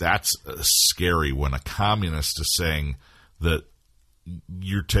 Like, that's scary when a communist is saying that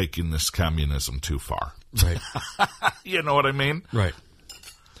you're taking this communism too far. Right. You know what I mean? Right.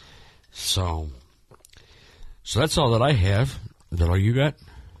 So that's all that I have. Is that all you got?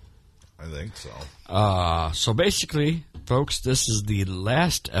 I think so. So basically, folks, this is the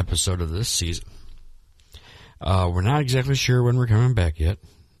last episode of this season. We're not exactly sure when we're coming back yet.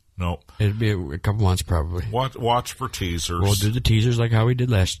 Nope. It'd be a couple months probably. Watch for teasers. We'll do the teasers like how we did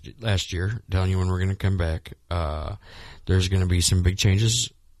last year, telling you when we're going to come back. There's going to be some big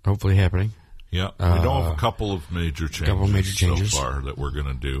changes hopefully happening. Yeah, we don't have a couple of major changes so far that we're going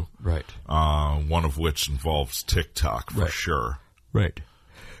to do. Right. One of which involves TikTok for sure. Right.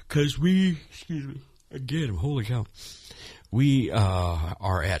 Because again, holy cow. We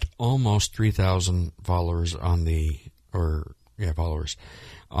are at almost 3,000 followers on the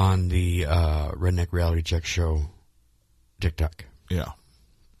Redneck Reality Check Show TikTok. Yeah.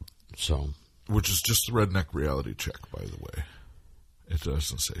 So. Which is just the Redneck Reality Check, by the way. It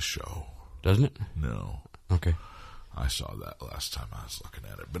doesn't say show. Doesn't it? No. Okay. I saw that last time I was looking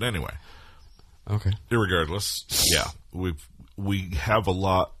at it. But anyway. Okay. Irregardless, yeah. We have a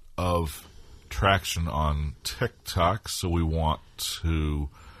lot of traction on TikTok, so we want to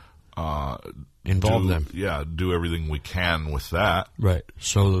involve them. Yeah, do everything we can with that. Right.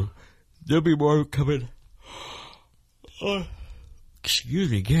 So there'll be more coming.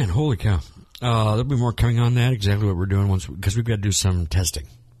 Excuse me again. Holy cow. There'll be more coming on that. Exactly what we're doing because we've got to do some testing.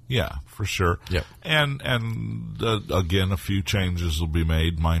 Yeah, for sure. Yep. And again, a few changes will be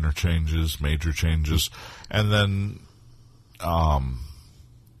made, minor changes, major changes. And then,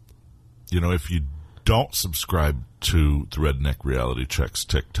 if you don't subscribe to the Redneck Reality Checks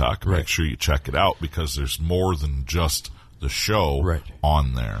TikTok, make sure you check it out because there's more than just the show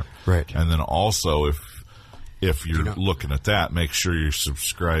on there. Right. And then also, if you're looking at that, make sure you're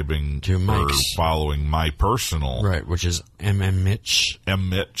subscribing to or following my personal. Right, which is Mitch.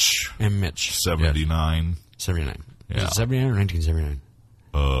 Mitch. 79. Yes. 79. Yeah. Is it 79 or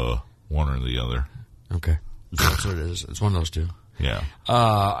 1979? One or the other. Okay. That's what it is. It's one of those two. Yeah.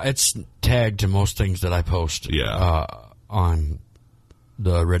 It's tagged to most things that I post. Yeah. On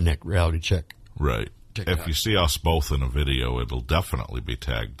the Redneck Reality Check. Right. TikTok. If you see us both in a video, it'll definitely be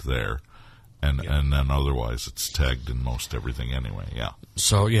tagged there. And then otherwise it's tagged in most everything anyway, yeah.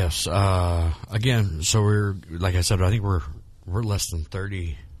 So, yes, again, so we're, like I said, I think we're less than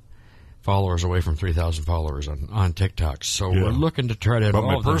 30 followers away from 3,000 followers on TikTok. So Yeah. we're looking to try to But my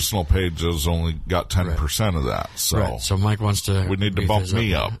involve them. personal page has only got 10% of that. So, Right. So Mike wants to. we need to beef bump his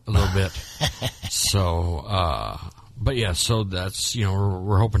me up. a little bit. So, but yeah. So that's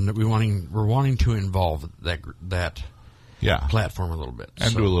we're hoping that we're wanting to involve that yeah. platform a little bit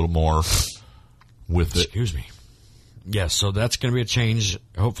And So- do a little more with it. Excuse me. Yes, so that's going to be a change.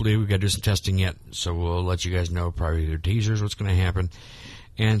 Hopefully, we got to do some testing yet, so we'll let you guys know probably through teasers what's going to happen,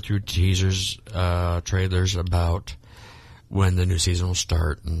 and through teasers, trailers about when the new season will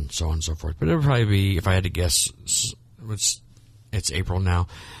start, and so on and so forth. But it'll probably be, if I had to guess, it's April now,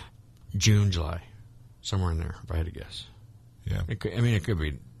 June, July, somewhere in there. If I had to guess, Yeah. it could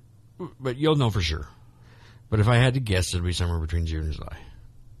be, but you'll know for sure. But if I had to guess, it'd be somewhere between June and July.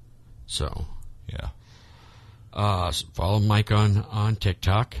 So. Yeah. Follow Mike on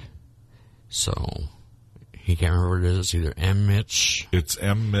TikTok. So he can't remember what it is. It's either Mitch. It's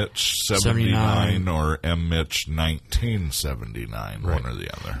MMitch79 or MMitch1979, Right. one or the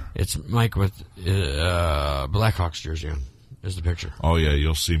other. It's Mike with Blackhawks jersey on. Is the picture? Oh, yeah,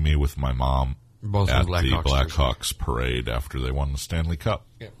 you'll see me with my mom Both at of the them Blackhawks. Blackhawks parade after they won the Stanley Cup.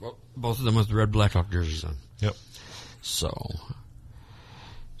 Yeah, well, both of them with the red Blackhawk jerseys on. Yep. So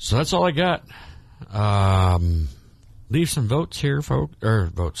that's all I got. Leave some votes here,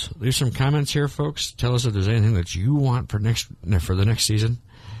 folks. Leave some comments here, folks. Tell us if there's anything that you want for the next season.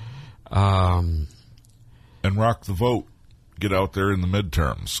 And rock the vote. Get out there in the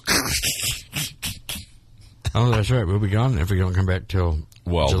midterms. Oh, that's right. We'll be gone if we don't come back till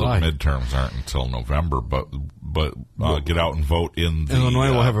Well, July. the midterms aren't until November, but get out and vote in the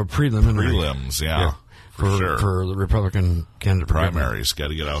Illinois will have a preliminary prelims. Yeah, for sure. for the Republican candidate Primaries. Got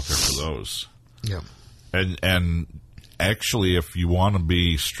to get out there for those. Yeah. And actually, if you want to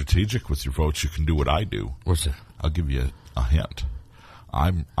be strategic with your votes, you can do what I do. What's that? I'll give you a hint.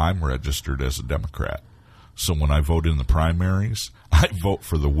 I'm registered as a Democrat. So when I vote in the primaries, I vote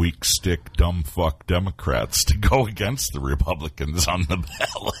for the weak stick, dumb fuck Democrats to go against the Republicans on the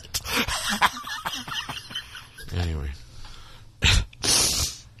ballot. Anyway.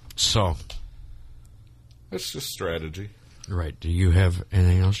 So. It's just strategy. Right. Do you have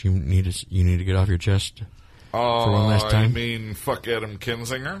anything else you need to get off your chest for one last time? I mean, fuck Adam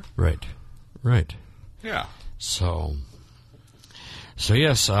Kinzinger. Right. Yeah. So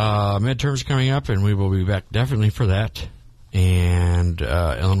yes, midterms coming up, and we will be back definitely for that. And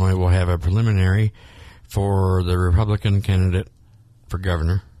Illinois will have a preliminary for the Republican candidate for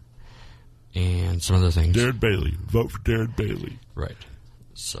governor and some other things. Darren Bailey. Vote for Darren Bailey. Right.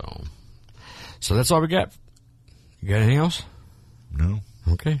 So that's all we got. You got anything else? No.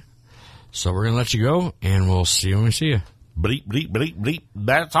 Okay. So we're going to let you go, and we'll see you when we see you. Bleep, bleep, bleep, bleep.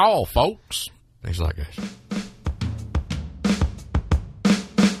 That's all, folks. Thanks a lot, guys.